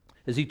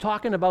 Is he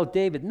talking about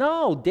David?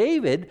 No,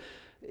 David,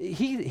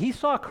 he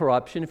saw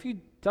corruption. If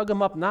you dug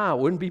him up now,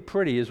 it wouldn't be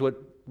pretty, is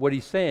what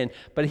he's saying.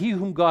 But he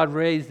whom God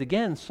raised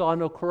again saw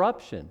no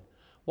corruption.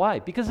 Why?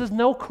 Because there's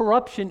no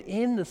corruption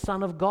in the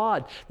Son of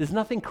God. There's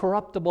nothing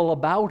corruptible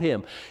about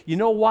him. You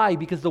know why?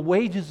 Because the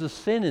wages of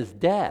sin is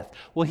death.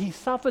 Well, he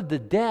suffered the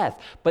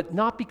death, but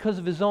not because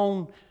of his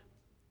own,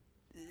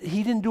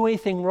 he didn't do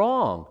anything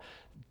wrong.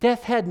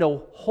 Death had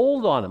no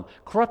hold on him.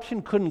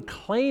 Corruption couldn't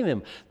claim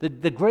him.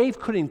 The grave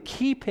couldn't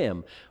keep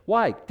him.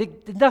 Why?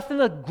 There's nothing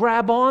to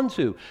grab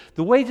onto.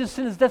 The wages of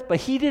sin is death,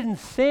 but he didn't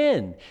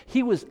sin.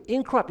 He was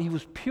incorrupt. He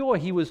was pure.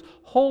 He was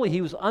holy.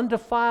 He was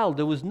undefiled.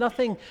 There was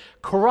nothing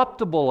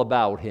corruptible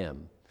about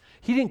him.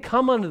 He didn't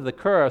come under the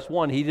curse.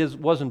 One, he just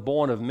wasn't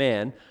born of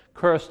man,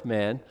 cursed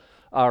man,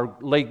 our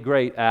late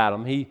great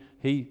Adam. He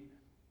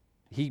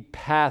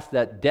passed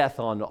that death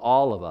on to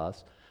all of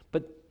us.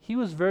 He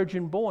was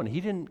virgin born.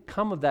 He didn't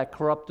come of that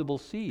corruptible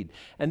seed.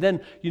 And then,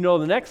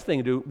 the next thing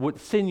to do would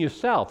sin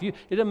yourself. It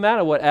doesn't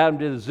matter what Adam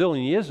did a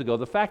zillion years ago.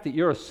 The fact that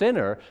you're a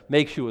sinner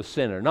makes you a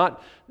sinner.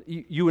 Not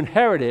you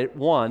inherit it,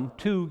 one.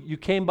 Two, you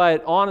came by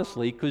it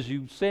honestly because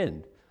you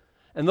sinned.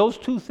 And those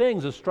two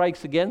things are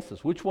strikes against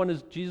us. Which one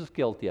is Jesus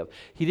guilty of?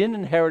 He didn't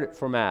inherit it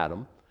from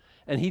Adam,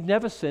 and he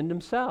never sinned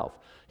himself.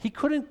 He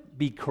couldn't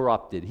be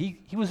corrupted.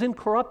 He was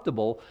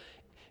incorruptible.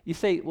 You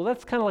say, well,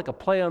 that's kind of like a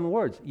play on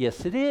words.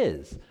 Yes, it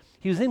is.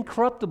 He was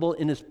incorruptible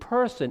in his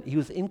person. He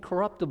was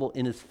incorruptible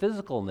in his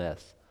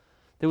physicalness.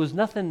 There was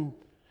nothing,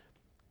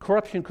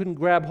 corruption couldn't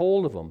grab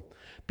hold of him.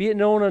 Be it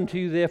known unto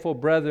you, therefore,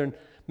 brethren,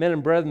 men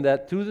and brethren,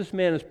 that through this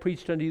man is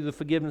preached unto you the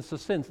forgiveness of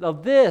sins. Now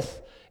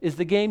this is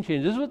the game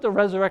changer. This is what the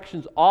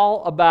resurrection's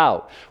all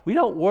about. We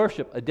don't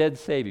worship a dead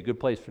Savior. Good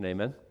place for an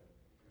amen.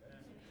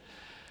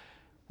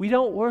 We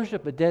don't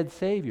worship a dead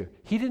Savior.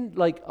 He didn't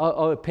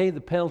pay the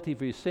penalty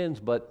for your sins,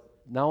 but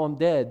now I'm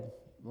dead.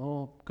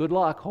 Oh, good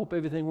luck. Hope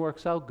everything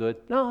works out good.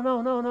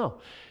 No.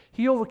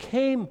 He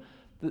overcame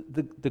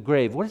the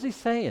grave. What is he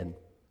saying?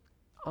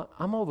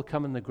 I'm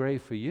overcoming the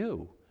grave for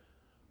you.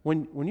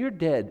 When you're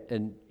dead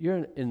and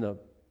you're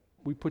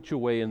we put you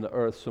away in the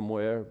earth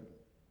somewhere,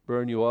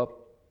 burn you up,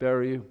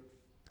 bury you,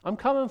 I'm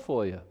coming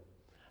for you.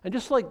 And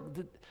just like,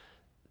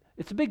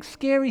 it's a big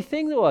scary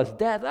thing to us,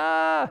 death,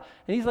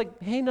 And he's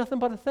like, hey, nothing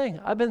but a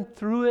thing. I've been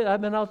through it. I've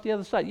been out the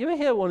other side. You ever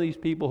hear one of these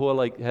people who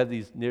are have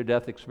these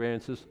near-death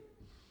experiences?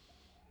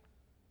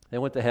 They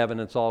went to heaven,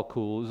 it's all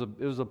cool.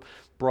 It was a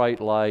bright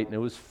light, and it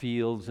was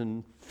fields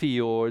and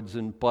fjords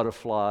and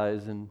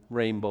butterflies and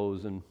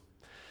rainbows. And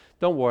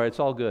don't worry, it's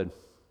all good.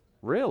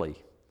 Really?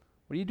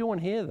 What are you doing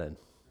here then?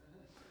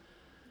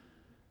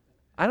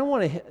 I don't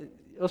want to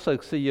also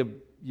see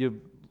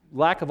you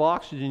lack of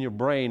oxygen in your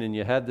brain, and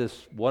you had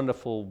this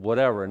wonderful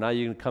whatever, and now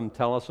you're going to come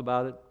tell us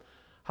about it?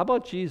 How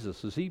about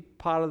Jesus? Is he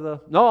part of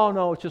the...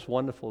 No, it's just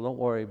wonderful. Don't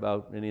worry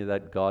about any of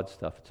that God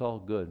stuff. It's all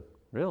good.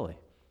 Really?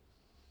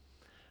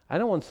 I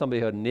don't want somebody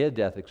who had a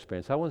near-death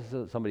experience. I want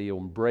somebody who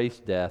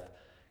embraced death,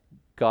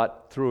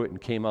 got through it,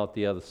 and came out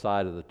the other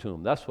side of the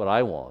tomb. That's what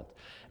I want.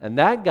 And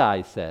that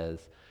guy says,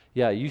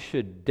 yeah, you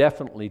should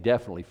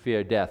definitely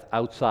fear death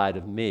outside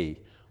of me.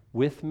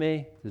 With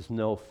me, there's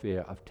no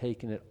fear. I've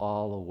taken it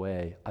all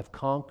away. I've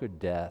conquered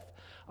death.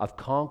 I've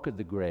conquered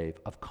the grave.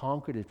 I've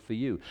conquered it for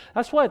you.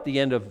 That's why at the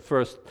end of we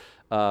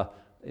got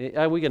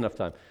enough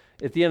time.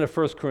 At the end of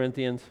 1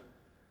 Corinthians,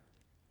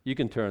 you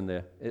can turn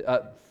there.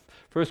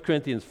 1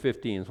 Corinthians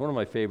 15 is one of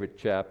my favorite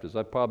chapters.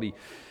 I probably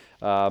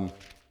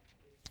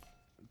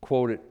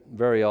quote it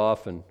very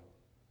often.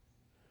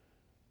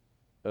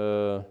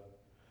 So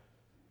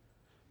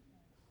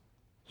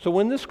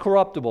when this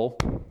corruptible,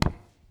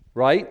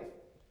 right,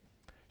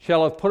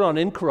 shall have put on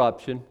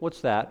incorruption, what's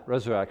that?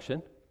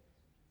 Resurrection.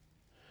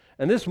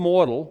 And this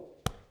mortal,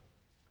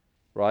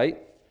 right,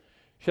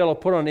 shall have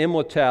put on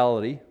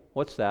immortality,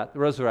 what's that? The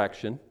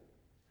resurrection.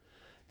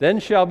 Then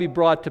shall be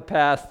brought to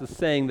pass the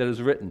saying that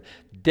is written,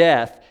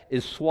 death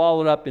is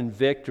swallowed up in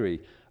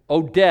victory.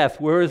 O death,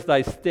 where is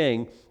thy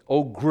sting?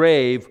 O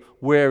grave,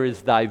 where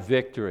is thy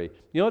victory?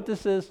 You know what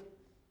this is?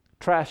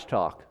 Trash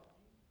talk.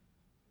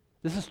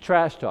 This is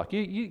trash talk.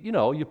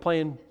 You're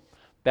playing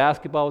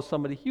basketball with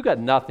somebody. You got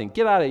nothing.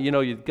 Get out of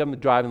here. You come in the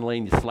driving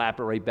lane, you slap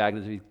it right back.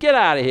 Get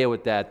out of here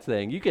with that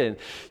thing. You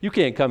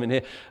can't come in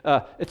here.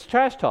 It's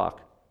trash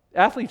talk.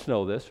 Athletes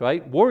know this,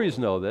 right? Warriors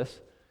know this.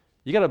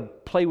 You got to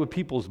play with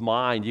people's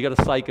mind. You got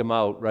to psych them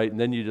out, right? And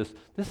then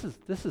this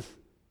is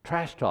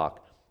trash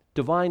talk,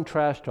 divine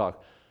trash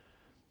talk.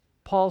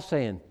 Paul's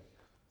saying,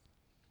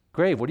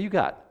 grave, what do you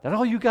got? That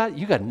all you got?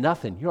 You got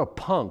nothing. You're a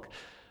punk.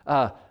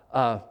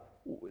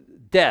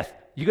 Death,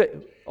 you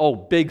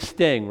got, big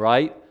sting,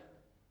 right?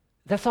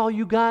 That's all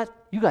you got?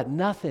 You got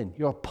nothing.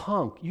 You're a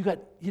punk.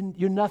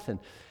 You're nothing.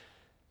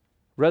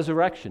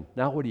 Resurrection,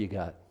 now what do you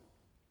got?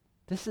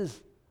 This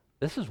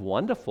is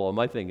wonderful. Am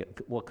I thinking?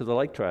 Well, because I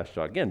like trash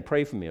talk. Again,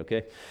 pray for me,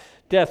 okay?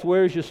 Death,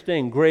 where is your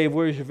sting? Grave,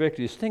 where is your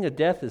victory? The sting of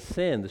death is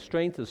sin. The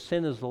strength of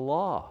sin is the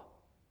law.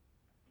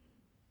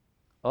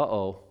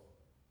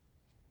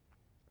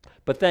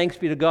 But thanks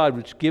be to God,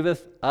 which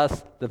giveth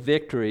us the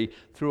victory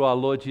through our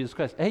Lord Jesus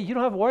Christ. Hey, you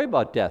don't have to worry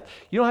about death.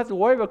 You don't have to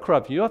worry about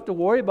corruption. You don't have to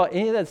worry about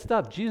any of that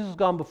stuff. Jesus has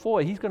gone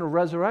before. He's going to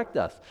resurrect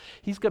us.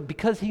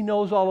 Because he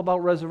knows all about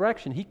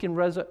resurrection,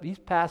 he's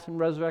passing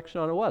resurrection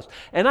on to us.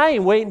 And I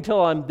ain't waiting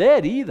until I'm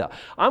dead either.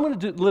 I'm going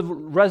to live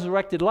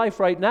resurrected life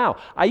right now.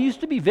 I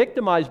used to be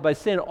victimized by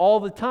sin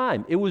all the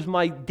time. It was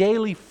my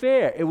daily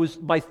fare. It was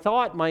my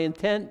thought, my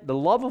intent, the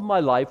love of my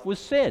life was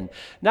sin.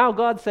 Now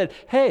God said,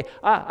 hey,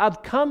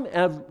 I've come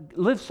and I've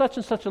live such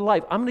and such a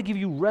life. I'm going to give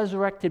you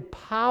resurrected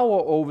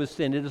power over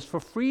sin. It is for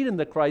freedom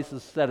that Christ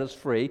has set us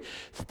free.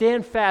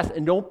 Stand fast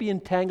and don't be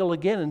entangled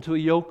again into a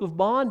yoke of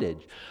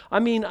bondage. I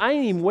mean, I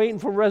ain't even waiting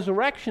for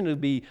resurrection to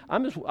be.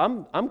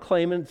 I'm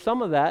claiming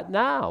some of that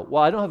now.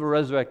 Well, I don't have a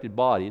resurrected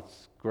body.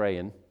 It's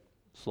graying,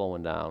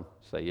 slowing down.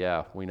 Say,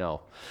 yeah, we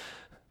know.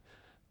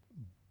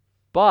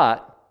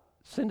 But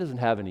sin doesn't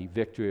have any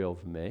victory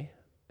over me.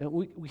 And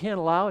we can't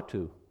allow it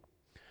to.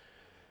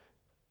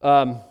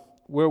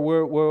 Where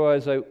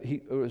was I?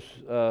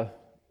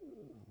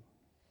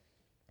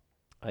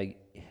 I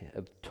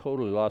have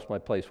totally lost my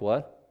place.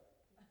 What?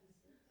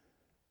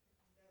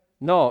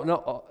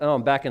 No,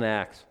 I'm back in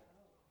Acts.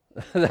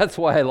 That's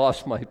why I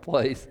lost my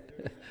place.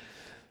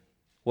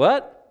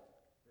 What?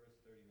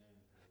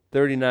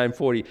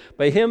 39:40.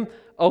 By him,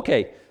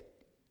 okay.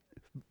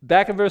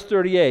 Back in verse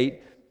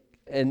 38.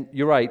 And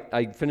you're right,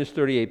 I finished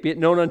 38. Be it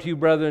known unto you,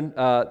 brethren,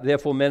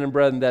 therefore men and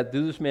brethren, that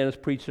through this man is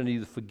preached unto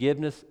you the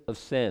forgiveness of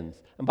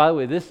sins. And by the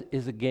way, this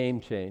is a game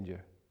changer.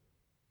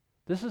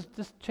 This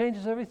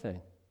changes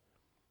everything.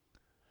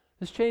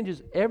 This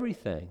changes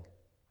everything.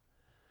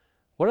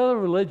 What other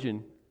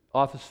religion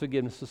offers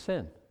forgiveness of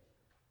sin?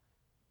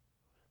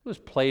 It was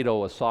Plato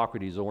or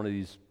Socrates or one of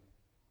these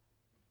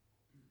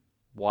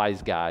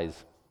wise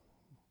guys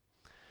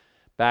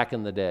back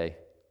in the day.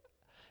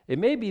 It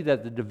may be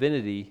that the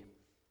divinity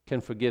can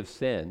forgive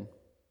sin,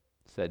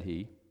 said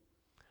he,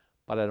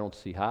 but I don't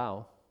see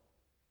how.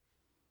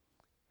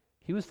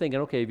 He was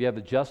thinking, okay, if you have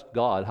a just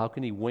God, how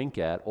can he wink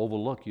at,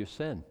 overlook your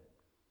sin?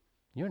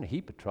 You're in a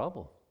heap of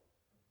trouble.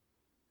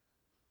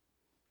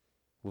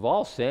 We've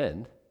all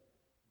sinned,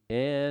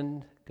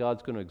 and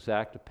God's going to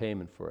exact a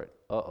payment for it.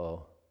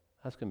 Uh-oh,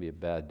 that's going to be a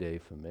bad day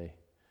for me.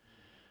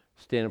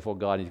 Standing before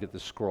God, he's got the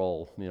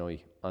scroll. He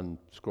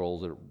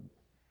unscrolls it,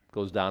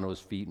 goes down to his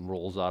feet and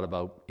rolls out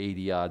about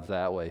 80 yards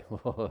that way.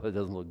 It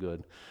doesn't look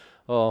good.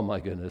 Oh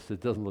my goodness,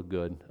 it doesn't look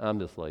good. I'm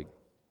just like,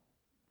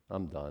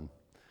 I'm done.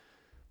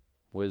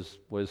 Where's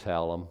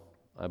Hallam?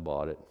 I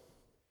bought it.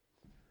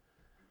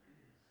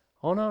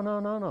 Oh,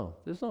 no.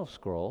 There's no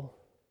scroll.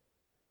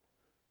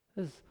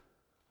 There's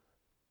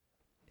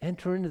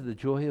enter into the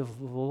joy of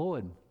the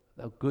Lord,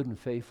 thou good and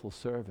faithful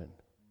servant.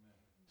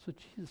 That's what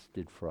Jesus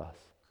did for us.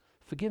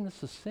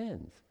 Forgiveness of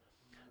sins.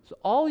 So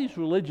all these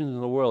religions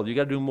in the world, you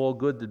got to do more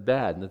good than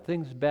bad. And the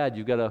thing's bad,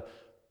 you've got to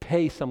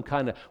pay some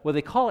kind of, well,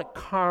 they call it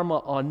karma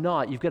or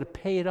not. You've got to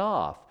pay it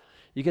off.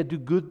 You got to do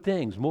good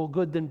things, more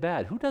good than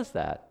bad. Who does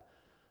that?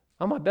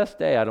 On my best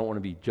day, I don't want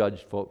to be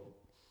judged for,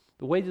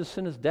 the wages of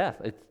sin is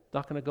death. It's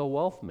not going to go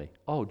well for me.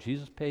 Oh,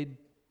 Jesus paid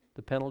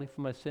the penalty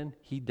for my sin.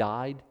 He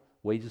died.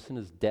 Wages of sin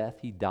is death.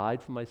 He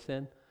died for my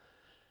sin.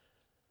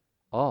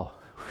 Oh,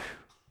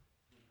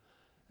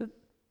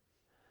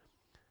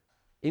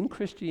 in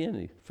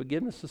Christianity,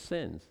 forgiveness of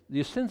sins.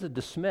 Your sins are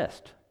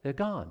dismissed. They're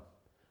gone.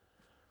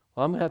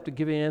 Well, I'm going to have to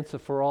give you an answer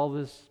for all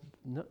this.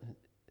 No,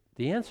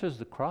 the answer is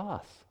the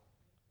cross.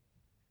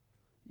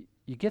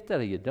 You get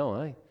that or you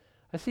don't.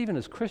 I see even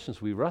as Christians,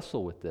 we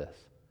wrestle with this.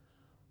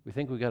 We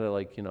think we got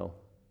to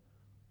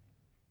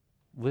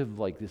live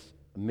like this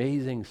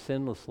amazing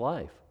sinless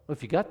life. Well,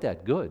 if you got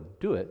that, good.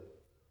 Do it.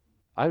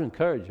 I would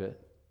encourage it.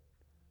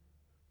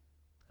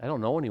 I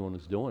don't know anyone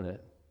who's doing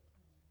it.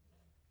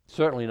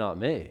 Certainly not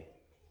me.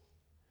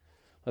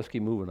 Let's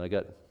keep moving. I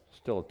got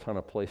still a ton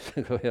of places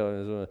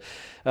to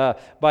go.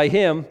 By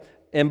him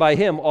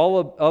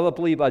all that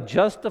believe are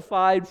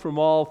justified from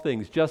all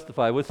things.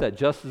 Justified. What's that?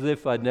 Just as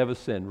if I'd never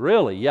sinned.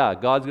 Really? Yeah.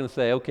 God's going to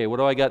say, okay, what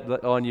do I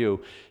got on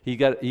you?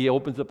 He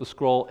opens up a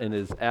scroll and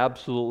is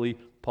absolutely,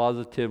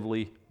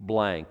 positively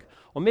blank.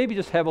 Or maybe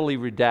just heavily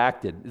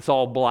redacted. It's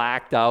all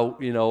blacked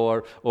out,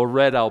 or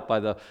read out by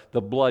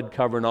the blood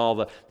covering all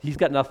the. He's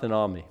got nothing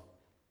on me.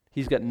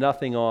 He's got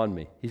nothing on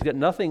me. He's got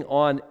nothing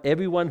on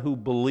everyone who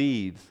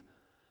believes.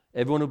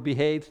 Everyone who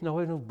behaves? No,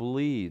 everyone who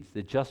believes.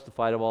 They're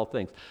justified of all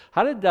things.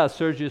 How did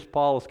Sergius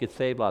Paulus get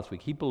saved last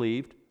week? He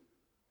believed.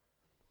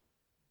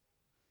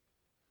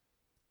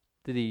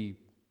 Did he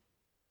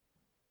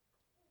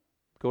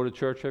go to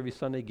church every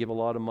Sunday, give a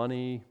lot of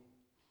money,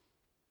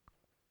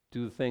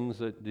 do the things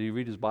did he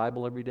read his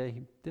Bible every day?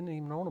 He didn't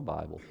even own a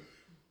Bible.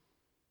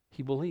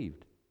 He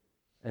believed,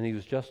 and he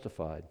was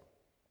justified.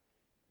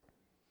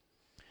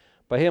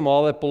 By him,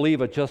 all that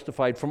believe are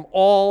justified from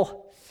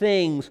all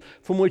things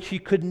from which he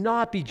could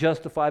not be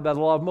justified by the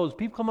law of Moses.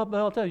 People come up and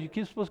they'll tell you,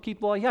 you're supposed to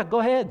keep the law. Yeah,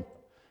 go ahead,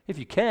 if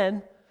you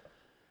can.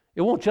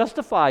 It won't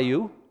justify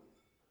you.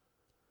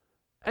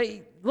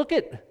 They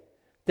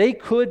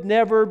could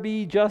never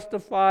be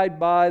justified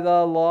by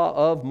the law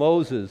of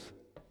Moses.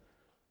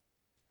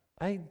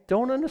 I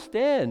don't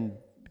understand,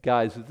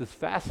 guys, with this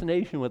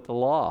fascination with the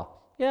law.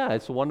 Yeah,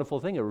 it's a wonderful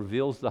thing. It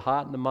reveals the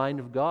heart and the mind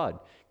of God.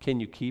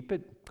 Can you keep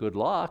it? Good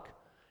luck.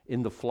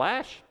 In the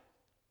flesh,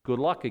 good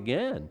luck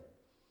again.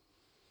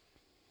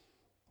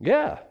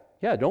 Yeah,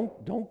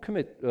 don't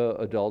commit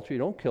adultery,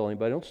 don't kill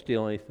anybody, don't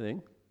steal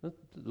anything.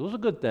 Those are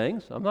good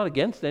things. I'm not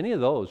against any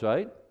of those,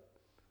 right?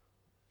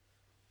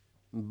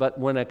 But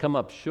when I come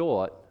up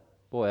short,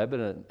 boy, I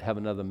better have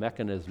another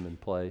mechanism in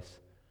place.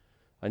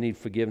 I need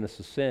forgiveness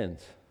of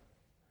sins.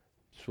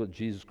 It's what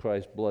Jesus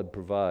Christ's blood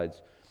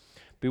provides.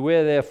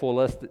 Beware therefore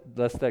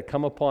lest that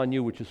come upon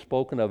you which is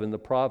spoken of in the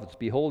prophets.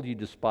 Behold, ye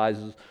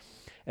despisers,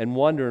 and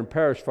wonder and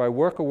perish. For I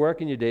work a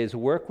work in your days, a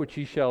work which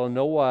ye shall in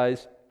no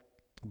wise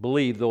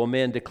believe, though a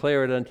man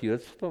declare it unto you.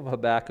 That's from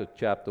Habakkuk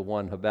chapter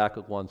 1.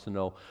 Habakkuk wants to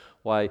know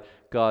why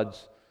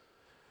God's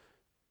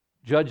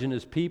judging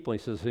his people. He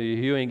says,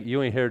 you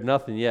ain't heard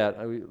nothing yet.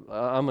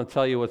 I'm going to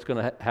tell you what's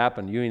going to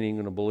happen. You ain't even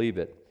going to believe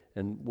it.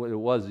 And what it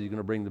was, he's going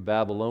to bring the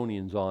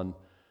Babylonians on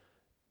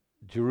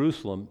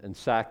Jerusalem and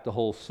sack the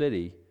whole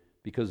city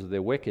because of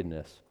their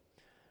wickedness.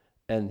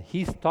 And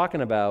he's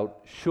talking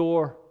about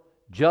sure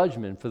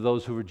judgment for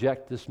those who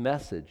reject this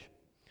message.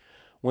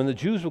 When the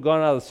Jews were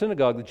gone out of the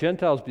synagogue, the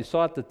Gentiles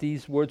besought that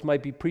these words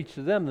might be preached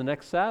to them the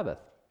next Sabbath.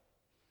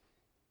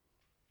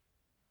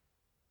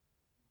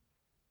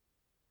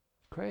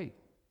 Great.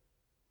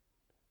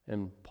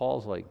 And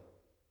Paul's like,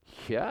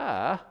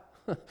 yeah.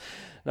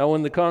 Now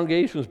when the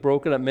congregation was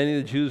broken up, many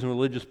of the Jews and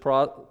religious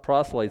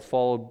proselytes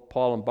followed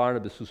Paul and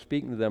Barnabas, who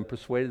speaking to them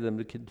persuaded them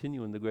to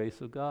continue in the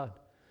grace of God.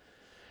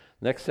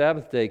 Next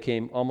Sabbath day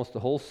came almost the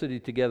whole city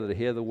together to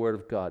hear the word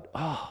of God.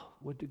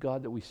 Would to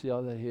God that we see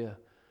all that here.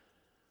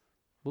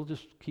 We'll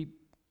just keep,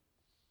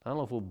 I don't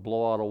know if we'll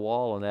blow out a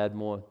wall and add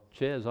more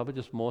chairs. I'll be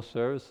just more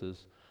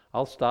services.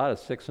 I'll start at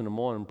 6 in the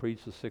morning and preach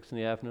at 6 in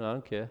the afternoon. I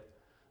don't care.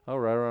 I'll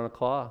right around the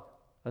clock.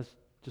 It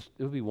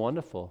would be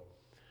wonderful.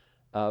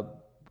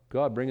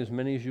 God, bring as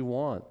many as you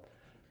want.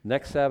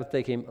 Next Sabbath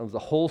day came the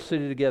whole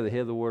city together to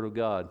hear the word of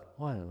God.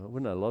 Why,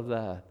 wouldn't I love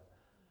that?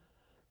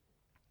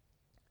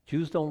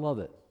 Jews don't love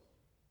it.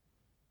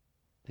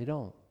 They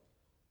don't.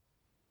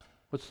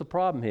 What's the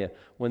problem here?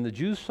 When the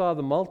Jews saw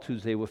the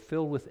multitudes, they were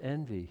filled with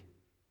envy.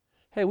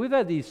 Hey, we've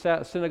had these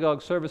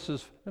synagogue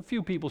services. A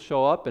few people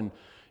show up and,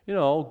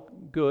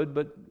 good,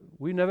 but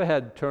we never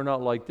had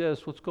turnout like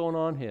this. What's going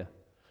on here?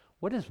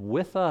 What is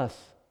with us?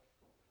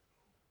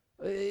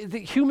 The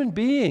human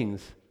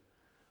beings.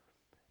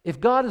 If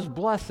God is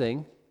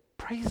blessing,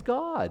 praise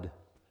God,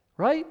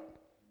 right?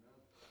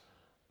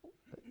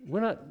 We're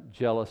not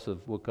jealous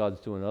of what God's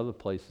doing in other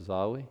places,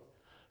 are we?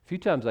 A few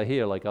times I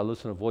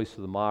listen to Voice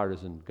of the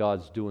Martyrs, and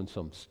God's doing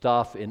some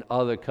stuff in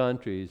other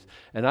countries,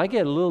 and I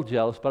get a little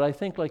jealous, but I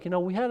think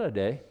we had our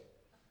day.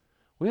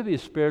 We'll be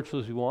as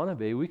spiritual as we want to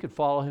be. We could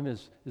follow him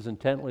as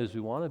intently as we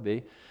want to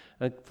be.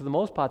 And for the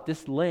most part,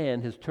 this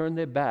land has turned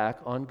their back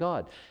on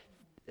God.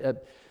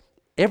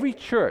 Every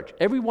church,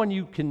 everyone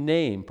you can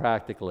name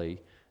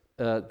practically,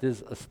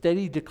 there's a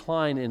steady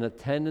decline in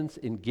attendance,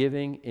 in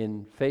giving,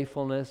 in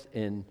faithfulness,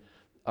 in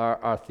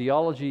our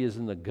theology is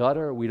in the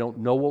gutter. We don't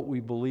know what we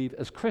believe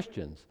as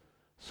Christians,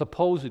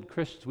 supposed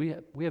Christians.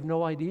 We have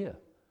no idea.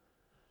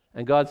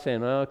 And God's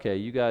saying, okay,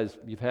 you guys,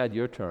 you've had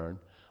your turn.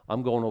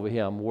 I'm going over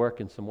here. I'm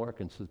working some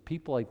work. And so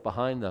people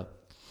behind the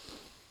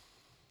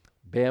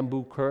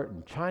bamboo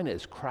curtain, China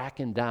is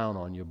cracking down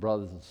on your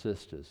brothers and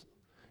sisters.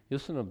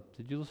 Did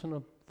you listen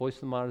to Voice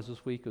of the Martyrs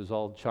this week? It was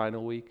all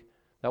China week.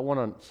 That one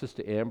on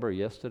Sister Amber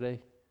yesterday.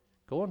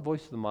 Go on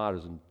Voice of the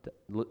Martyrs and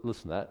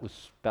listen. That was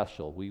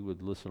special. We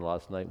would listen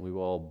last night and we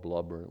were all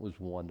blubbering. It was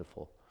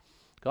wonderful.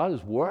 God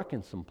is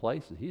working some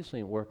places. He just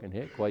ain't working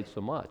here quite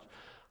so much.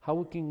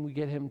 How can we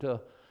get him to,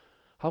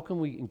 how can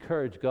we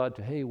encourage God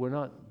to, hey,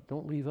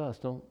 don't leave us.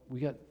 We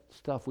got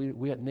stuff. We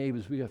got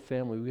neighbors. We got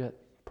family.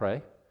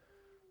 Pray.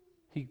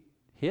 He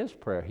hears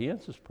prayer. He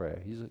answers prayer.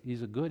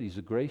 He's a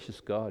gracious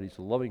God. He's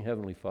a loving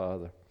Heavenly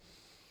Father.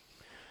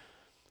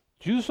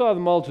 Jews saw the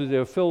multitude. They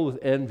were filled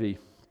with envy.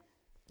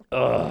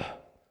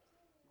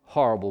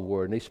 Horrible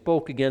word. And they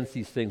spoke against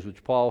these things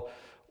which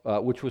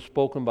was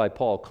spoken by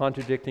Paul,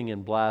 contradicting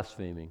and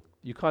blaspheming.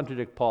 You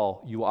contradict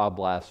Paul, you are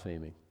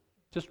blaspheming.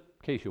 Just in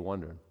case you're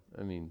wondering.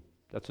 I mean,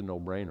 that's a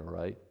no-brainer,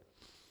 right?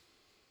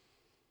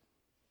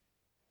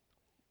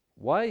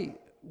 Why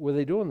were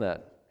they doing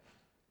that?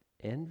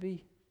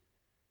 Envy?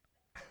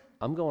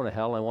 I'm going to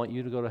hell. I want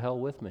you to go to hell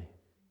with me.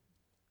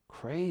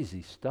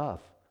 Crazy stuff.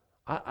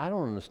 I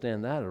don't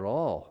understand that at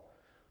all.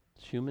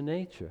 It's human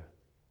nature.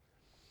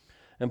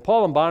 And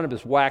Paul and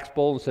Barnabas waxed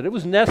bold and said, it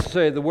was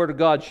necessary the word of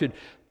God should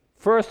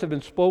first have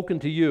been spoken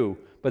to you,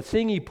 but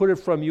seeing ye put it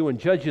from you and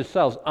judge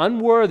yourselves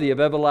unworthy of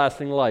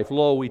everlasting life,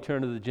 lo, we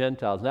turn to the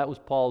Gentiles. And that was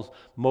Paul's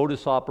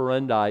modus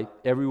operandi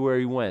everywhere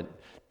he went.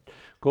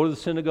 Go to the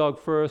synagogue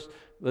first.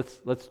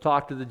 Let's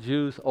talk to the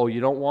Jews. Oh, you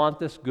don't want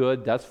this?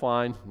 Good, that's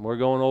fine. We're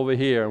going over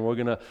here, and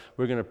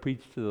we're gonna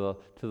preach to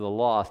the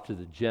lost, to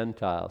the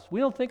Gentiles. We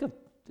don't think of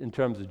in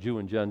terms of Jew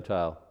and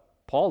Gentile.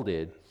 Paul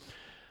did.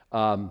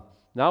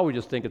 Now we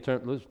just think in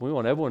terms, we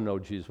want everyone to know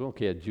Jesus. We don't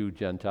care, Jew,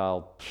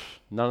 Gentile.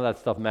 None of that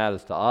stuff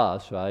matters to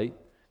us, right?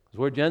 Because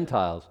we're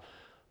Gentiles.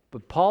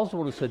 But Paul's the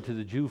one who said to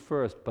the Jew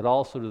first, but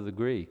also to the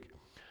Greek.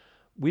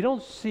 We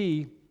don't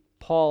see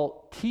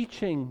Paul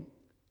teaching,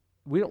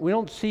 we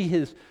don't see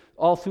his,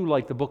 all through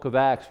the book of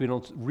Acts, we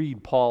don't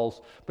read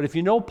Paul's, but if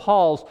you know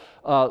Paul's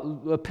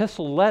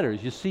epistle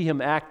letters, you see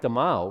him act them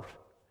out.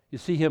 You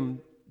see him,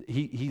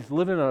 he's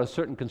living on a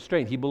certain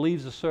constraint. He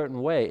believes a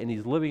certain way, and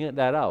he's living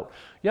that out.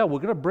 Yeah, we're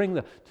going to bring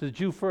to the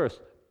Jew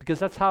first, because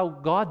that's how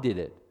God did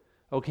it.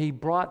 Okay, he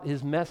brought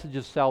his message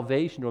of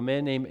salvation to a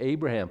man named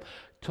Abraham,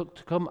 took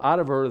to come out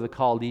of Ur of the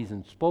Chaldees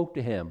and spoke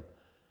to him.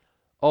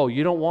 Oh,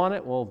 you don't want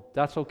it? Well,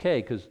 that's okay,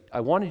 because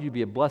I wanted you to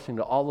be a blessing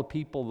to all the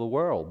people of the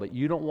world, but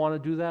you don't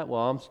want to do that?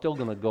 Well, I'm still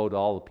going to go to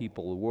all the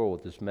people of the world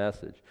with this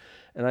message.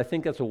 And I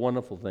think that's a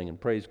wonderful thing, and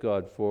praise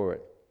God for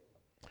it.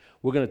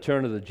 We're going to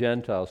turn to the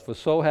Gentiles. For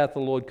so hath the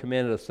Lord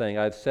commanded us, saying,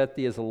 I have set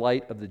thee as a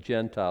light of the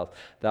Gentiles.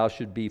 Thou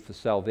should be for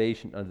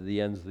salvation unto the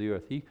ends of the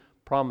earth. He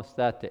promised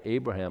that to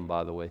Abraham,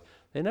 by the way.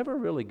 They never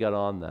really got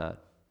on that.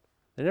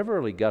 They never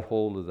really got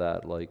hold of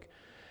that.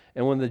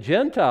 And when the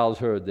Gentiles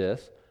heard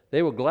this,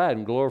 they were glad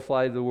and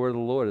glorified the word of the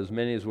Lord, as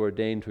many as were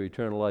ordained to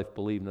eternal life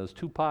believed. And there's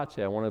two parts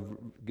here. I want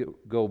to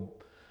go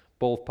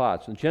both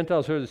parts. And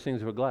Gentiles heard these things,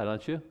 they were glad,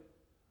 aren't you?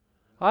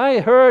 I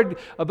heard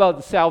about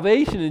the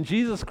salvation in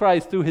Jesus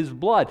Christ through his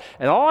blood,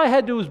 and all I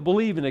had to do was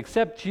believe and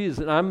accept Jesus,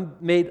 and I'm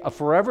made a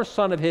forever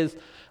son of his.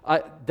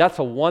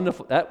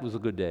 That was a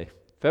good day.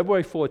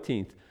 February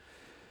 14th,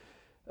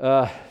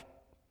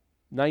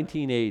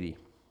 1980.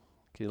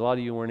 Okay, a lot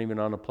of you weren't even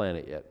on the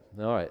planet yet.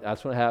 All right,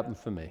 that's what happened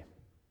for me.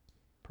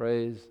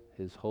 Praise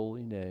his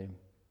holy name.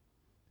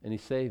 And he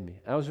saved me.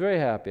 I was very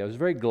happy. I was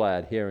very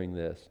glad hearing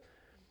this.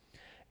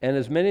 And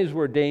as many as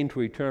were ordained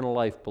to eternal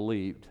life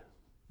believed.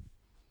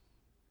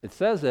 It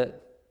says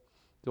it.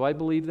 Do I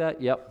believe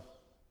that? Yep.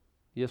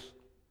 Yes.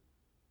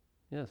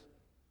 Yes.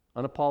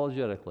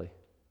 Unapologetically.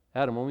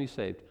 Adam, when were you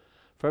saved?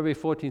 February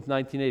 14th,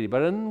 1980.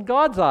 But in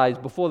God's eyes,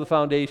 before the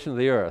foundation of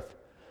the earth.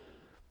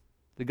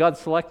 Did God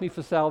select me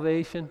for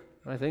salvation?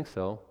 I think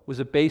so. Was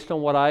it based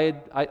on what I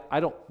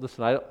don't,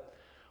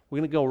 we're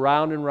going to go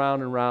round and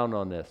round and round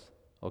on this,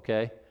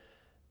 okay?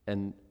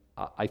 And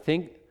I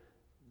think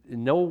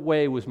in no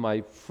way was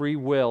my free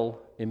will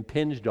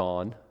impinged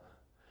on.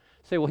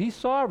 Say, well, he's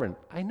sovereign.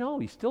 I know,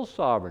 he's still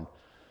sovereign.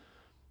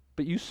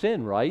 But you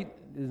sin, right?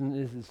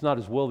 It's not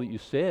his will that you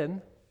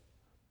sin.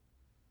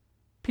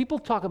 People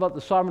talk about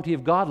the sovereignty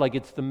of God like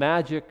it's the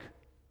magic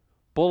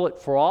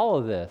bullet for all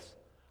of this.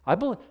 I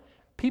believe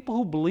people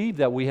who believe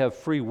that we have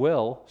free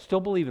will still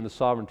believe in the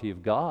sovereignty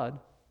of God.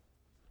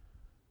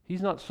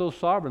 He's not so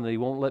sovereign that he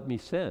won't let me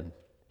sin.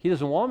 He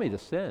doesn't want me to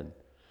sin.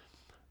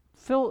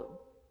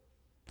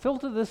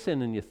 Filter this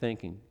in your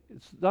thinking.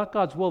 It's not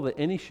God's will that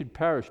any should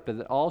perish, but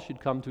that all should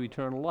come to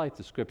eternal life,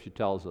 the Scripture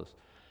tells us.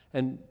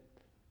 And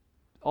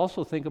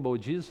also think about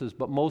what Jesus says,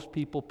 but most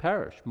people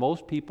perish.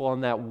 Most people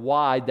on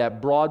that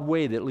broad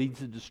way that leads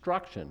to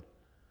destruction.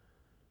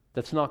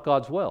 That's not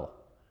God's will.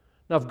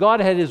 Now, if God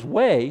had his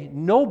way,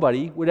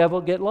 nobody would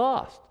ever get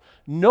lost.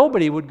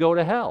 Nobody would go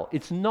to hell.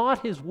 It's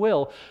not his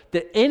will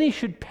that any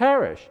should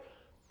perish.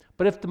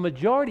 But if the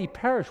majority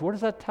perish, what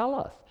does that tell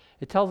us?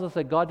 It tells us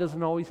that God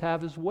doesn't always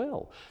have his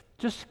will.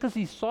 Just because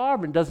he's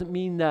sovereign doesn't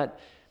mean that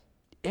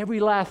every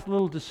last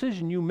little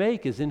decision you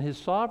make is in his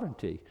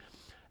sovereignty.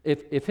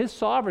 If his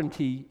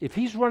sovereignty, if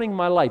he's running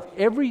my life,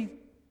 every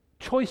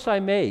choice I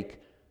make,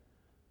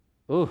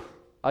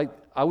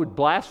 I would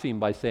blaspheme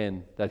by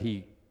saying that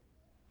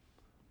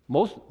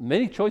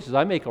many choices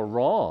I make are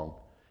wrong.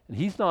 And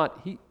he's like,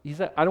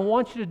 I don't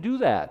want you to do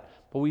that,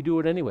 but we do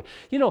it anyway.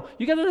 You got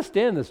to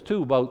understand this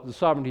too about the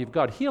sovereignty of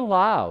God. He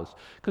allows,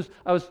 because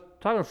I was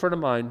talking to a friend of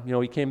mine,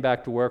 he came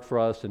back to work for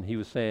us, and he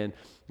was saying,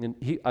 and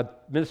I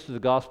ministered the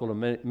gospel to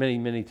many,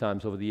 many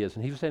times over the years,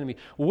 and he was saying to me,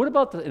 well, what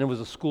about and it was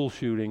a school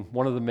shooting,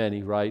 one of the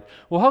many, right?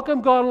 Well, how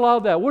come God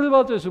allowed that? What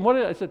about this? And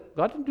I said,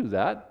 God didn't do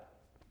that.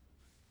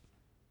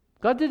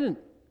 God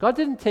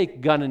didn't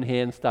take gun in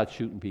hand and start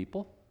shooting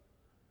people.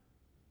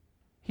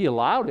 He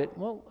allowed it.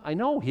 Well, I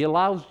know. He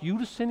allows you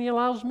to sin. He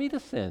allows me to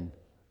sin.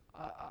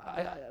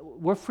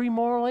 We're free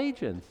moral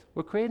agents.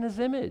 We're created in his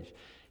image.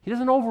 He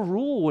doesn't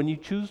overrule when you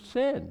choose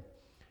sin.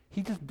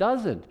 He just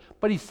doesn't.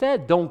 But he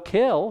said, don't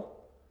kill.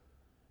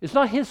 It's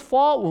not his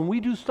fault when we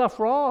do stuff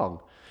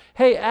wrong.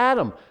 Hey,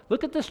 Adam,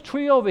 look at this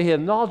tree over here,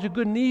 knowledge of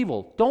good and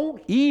evil.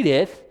 Don't eat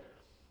it.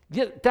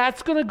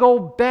 That's going to go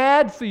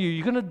bad for you.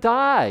 You're going to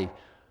die.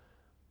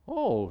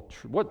 Oh,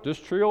 what, this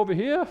tree over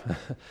here?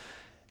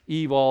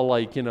 Eve all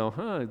like,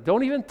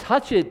 don't even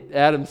touch it,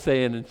 Adam's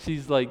saying. And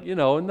she's like,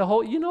 and the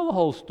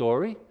whole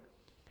story.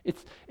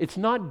 It's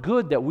not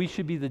good that we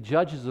should be the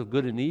judges of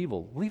good and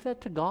evil. Leave that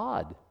to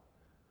God.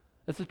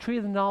 That's the tree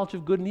of the knowledge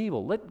of good and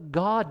evil. Let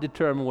God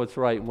determine what's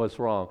right and what's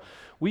wrong.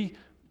 We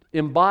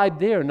imbibe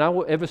there.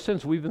 Now, ever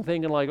since, we've been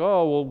thinking like,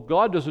 oh, well,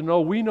 God doesn't know.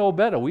 We know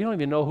better. We don't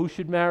even know who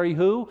should marry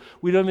who.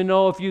 We don't even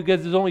know if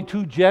there's only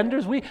two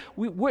genders.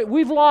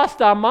 We've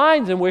lost our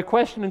minds, and we're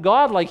questioning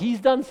God like he's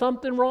done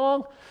something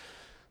wrong.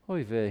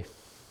 Oy vey.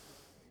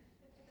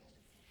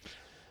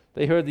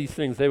 They heard these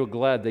things. They were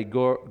glad. They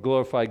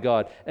glorified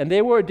God. And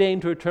they were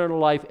ordained to eternal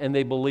life, and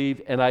they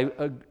believed, and I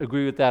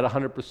agree with that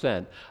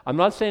 100%. I'm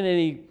not saying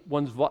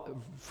anyone's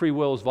free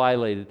will is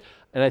violated,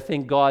 and I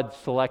think God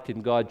selected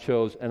and God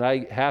chose, and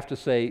I have to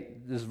say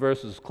this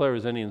verse is as clear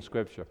as any in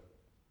Scripture.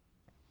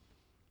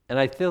 And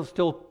I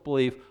still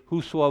believe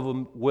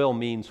whosoever will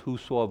means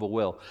whosoever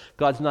will.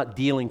 God's not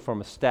dealing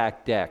from a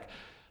stacked deck.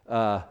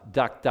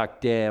 Duck,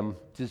 duck, damn.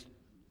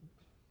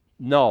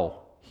 No.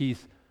 He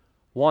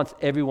wants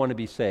everyone to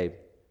be saved.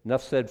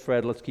 Enough said,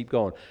 Fred, let's keep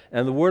going.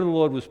 And the word of the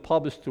Lord was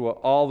published through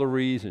all the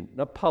region.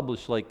 Not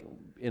published like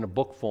in a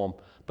book form,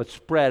 but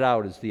spread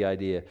out is the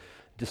idea.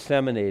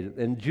 Disseminated.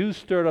 And Jews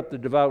stirred up the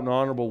devout and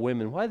honorable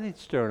women. Why are they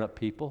stirring up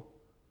people?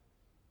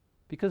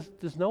 Because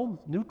there's no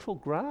neutral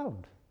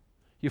ground.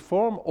 You're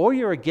for him or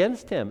you're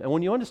against him. And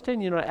when you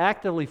understand you're not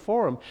actively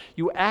for him,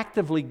 you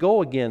actively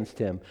go against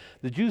him.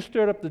 The Jews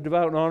stirred up the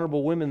devout and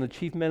honorable women, the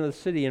chief men of the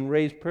city, and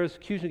raised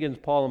persecution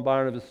against Paul and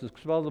Barnabas to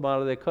expel them out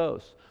of their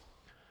coasts.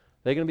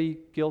 They're going to be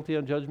guilty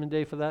on Judgment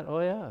Day for that? Oh,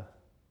 yeah.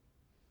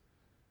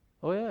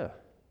 Oh, yeah.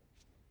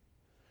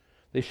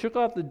 They shook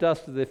off the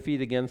dust of their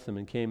feet against them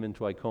and came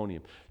into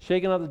Iconium.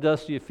 Shaking off the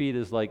dust of your feet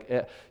is like,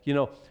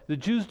 the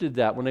Jews did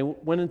that. When they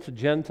went into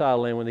Gentile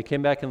land, when they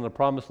came back into the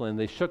Promised Land,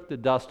 they shook the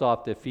dust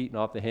off their feet and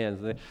off their hands.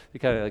 They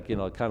kind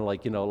of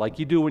like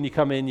you do when you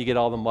come in, you get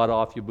all the mud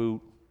off your boot,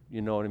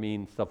 you know what I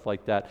mean, stuff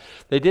like that.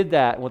 They did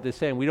that, and what they're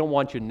saying, we don't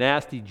want your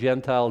nasty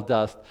Gentile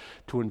dust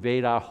to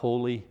invade our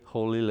holy,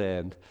 holy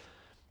land.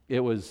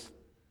 It was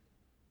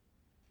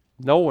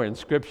nowhere in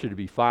Scripture to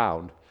be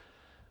found.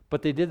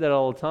 But they did that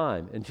all the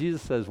time. And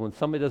Jesus says, when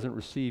somebody doesn't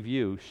receive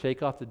you,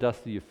 shake off the dust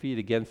of your feet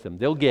against them.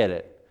 They'll get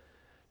it.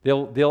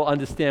 They'll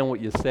understand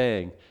what you're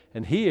saying.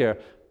 And here,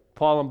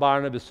 Paul and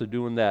Barnabas are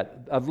doing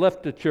that. I've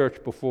left the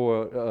church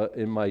before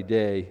in my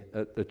day,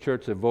 a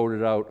church that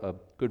voted out a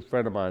good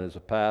friend of mine as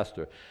a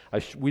pastor.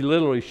 We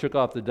literally shook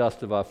off the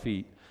dust of our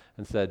feet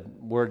and said,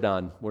 we're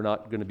done. We're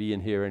not going to be in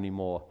here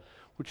anymore,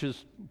 which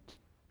is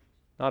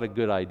not a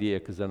good idea,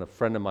 because then a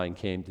friend of mine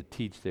came to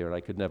teach there, and I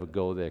could never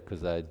go there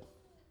because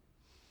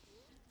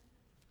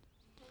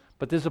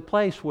But there's a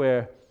place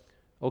where,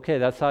 okay,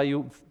 that's how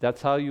you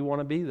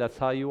want to be, that's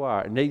how you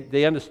are. And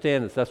they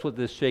understand this. That's what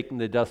they're shaking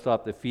the dust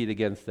off their feet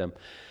against them.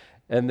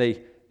 And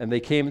they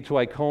came into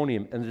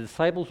Iconium, and the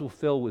disciples were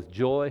filled with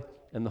joy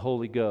and the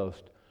Holy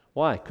Ghost.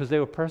 Why? Because they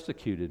were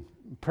persecuted.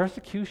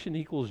 Persecution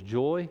equals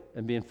joy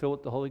and being filled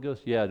with the Holy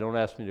Ghost? Yeah, don't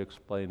ask me to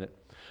explain it.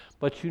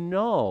 But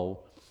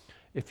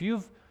if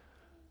you've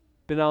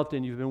been out there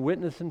and you've been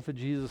witnessing for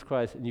Jesus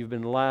Christ and you've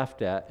been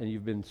laughed at and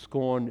you've been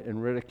scorned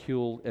and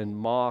ridiculed and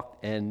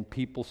mocked and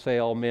people say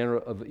all manner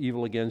of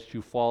evil against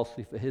you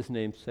falsely for his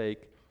name's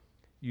sake,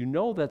 you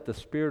know that the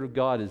Spirit of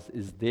God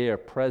is there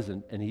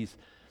present, and he's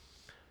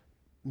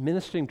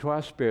ministering to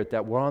our spirit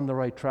that we're on the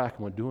right track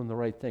and we're doing the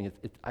right thing.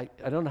 I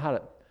don't know how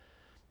to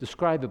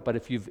describe it, but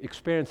if you've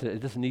experienced it, it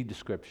doesn't need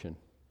description.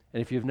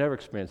 And if you've never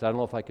experienced it, I don't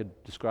know if I could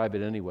describe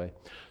it anyway.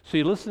 So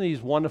you listen to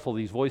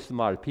these voices of the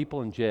martyrs,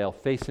 people in jail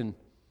facing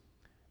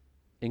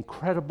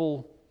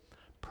incredible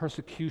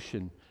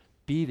persecution,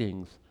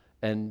 beatings,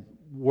 and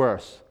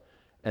worse.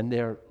 And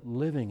they're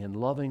living and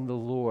loving the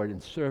Lord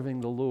and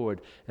serving the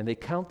Lord. And they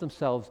count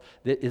themselves,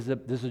 there's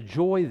a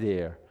joy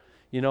there.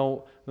 You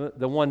know,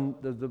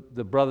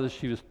 the brothers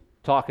she was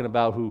talking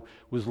about who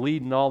was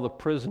leading all the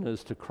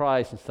prisoners to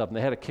Christ and stuff, and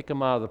they had to kick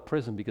them out of the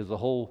prison because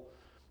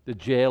the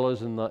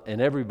jailers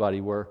and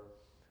everybody were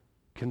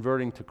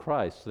converting to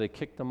Christ. So they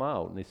kicked them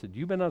out. And they said,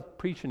 you better not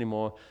preach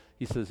anymore.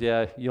 He says,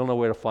 yeah, you'll know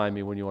where to find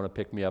me when you want to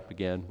pick me up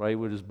again. Right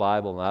with his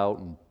Bible out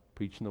and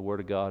preaching the Word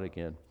of God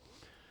again.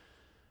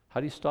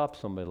 How do you stop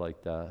somebody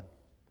like that?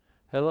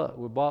 Hey, look,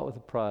 we're bought with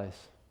a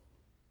price.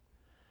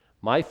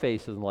 My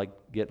face isn't like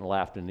getting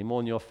laughed in any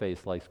more than your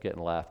face likes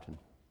getting laughed in.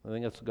 I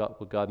think that's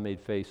what God made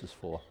faces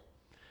for.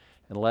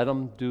 And let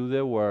them do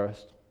their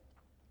worst.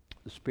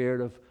 The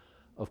Spirit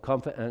of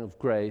comfort and of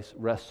grace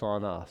rests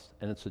on us.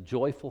 And it's a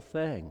joyful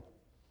thing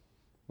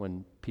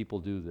when people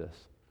do this.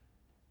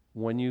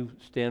 When you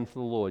stand for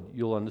the Lord,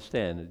 you'll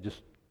understand.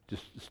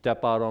 Just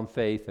step out on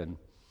faith, and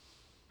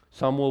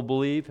some will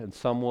believe and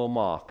some will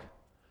mock.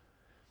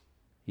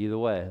 Either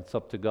way, it's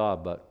up to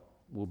God, but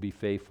we'll be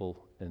faithful,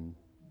 and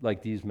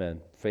like these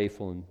men,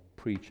 faithful in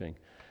preaching.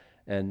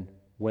 And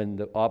when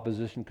the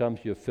opposition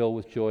comes, you're filled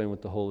with joy and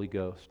with the Holy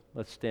Ghost.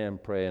 Let's stand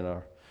and pray, and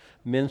our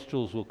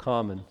minstrels will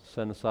come and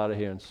send us out of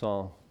here in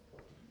song.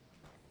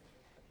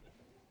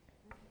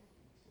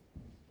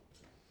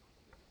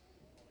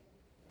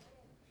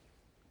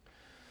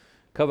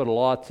 Covered a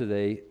lot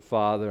today,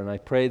 Father, and I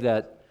pray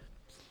that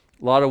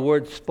a lot of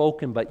words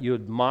spoken, but you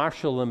would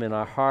marshal them in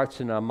our hearts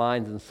and our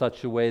minds in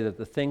such a way that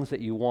the things that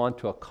you want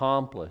to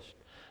accomplish,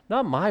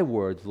 not my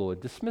words, Lord,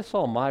 dismiss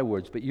all my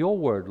words, but your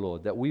word,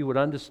 Lord, that we would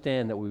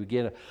understand, that we would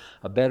get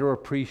a better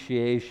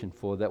appreciation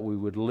for, that we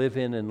would live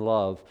in and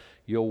love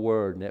your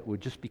word, and it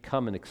would just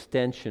become an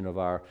extension of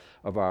our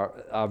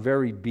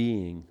very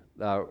being,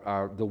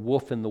 the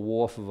woof and the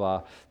woof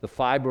of the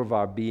fiber of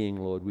our being,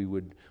 Lord. We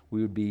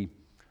would be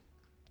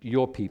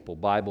your people,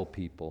 Bible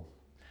people.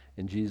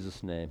 In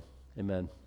Jesus' name, amen.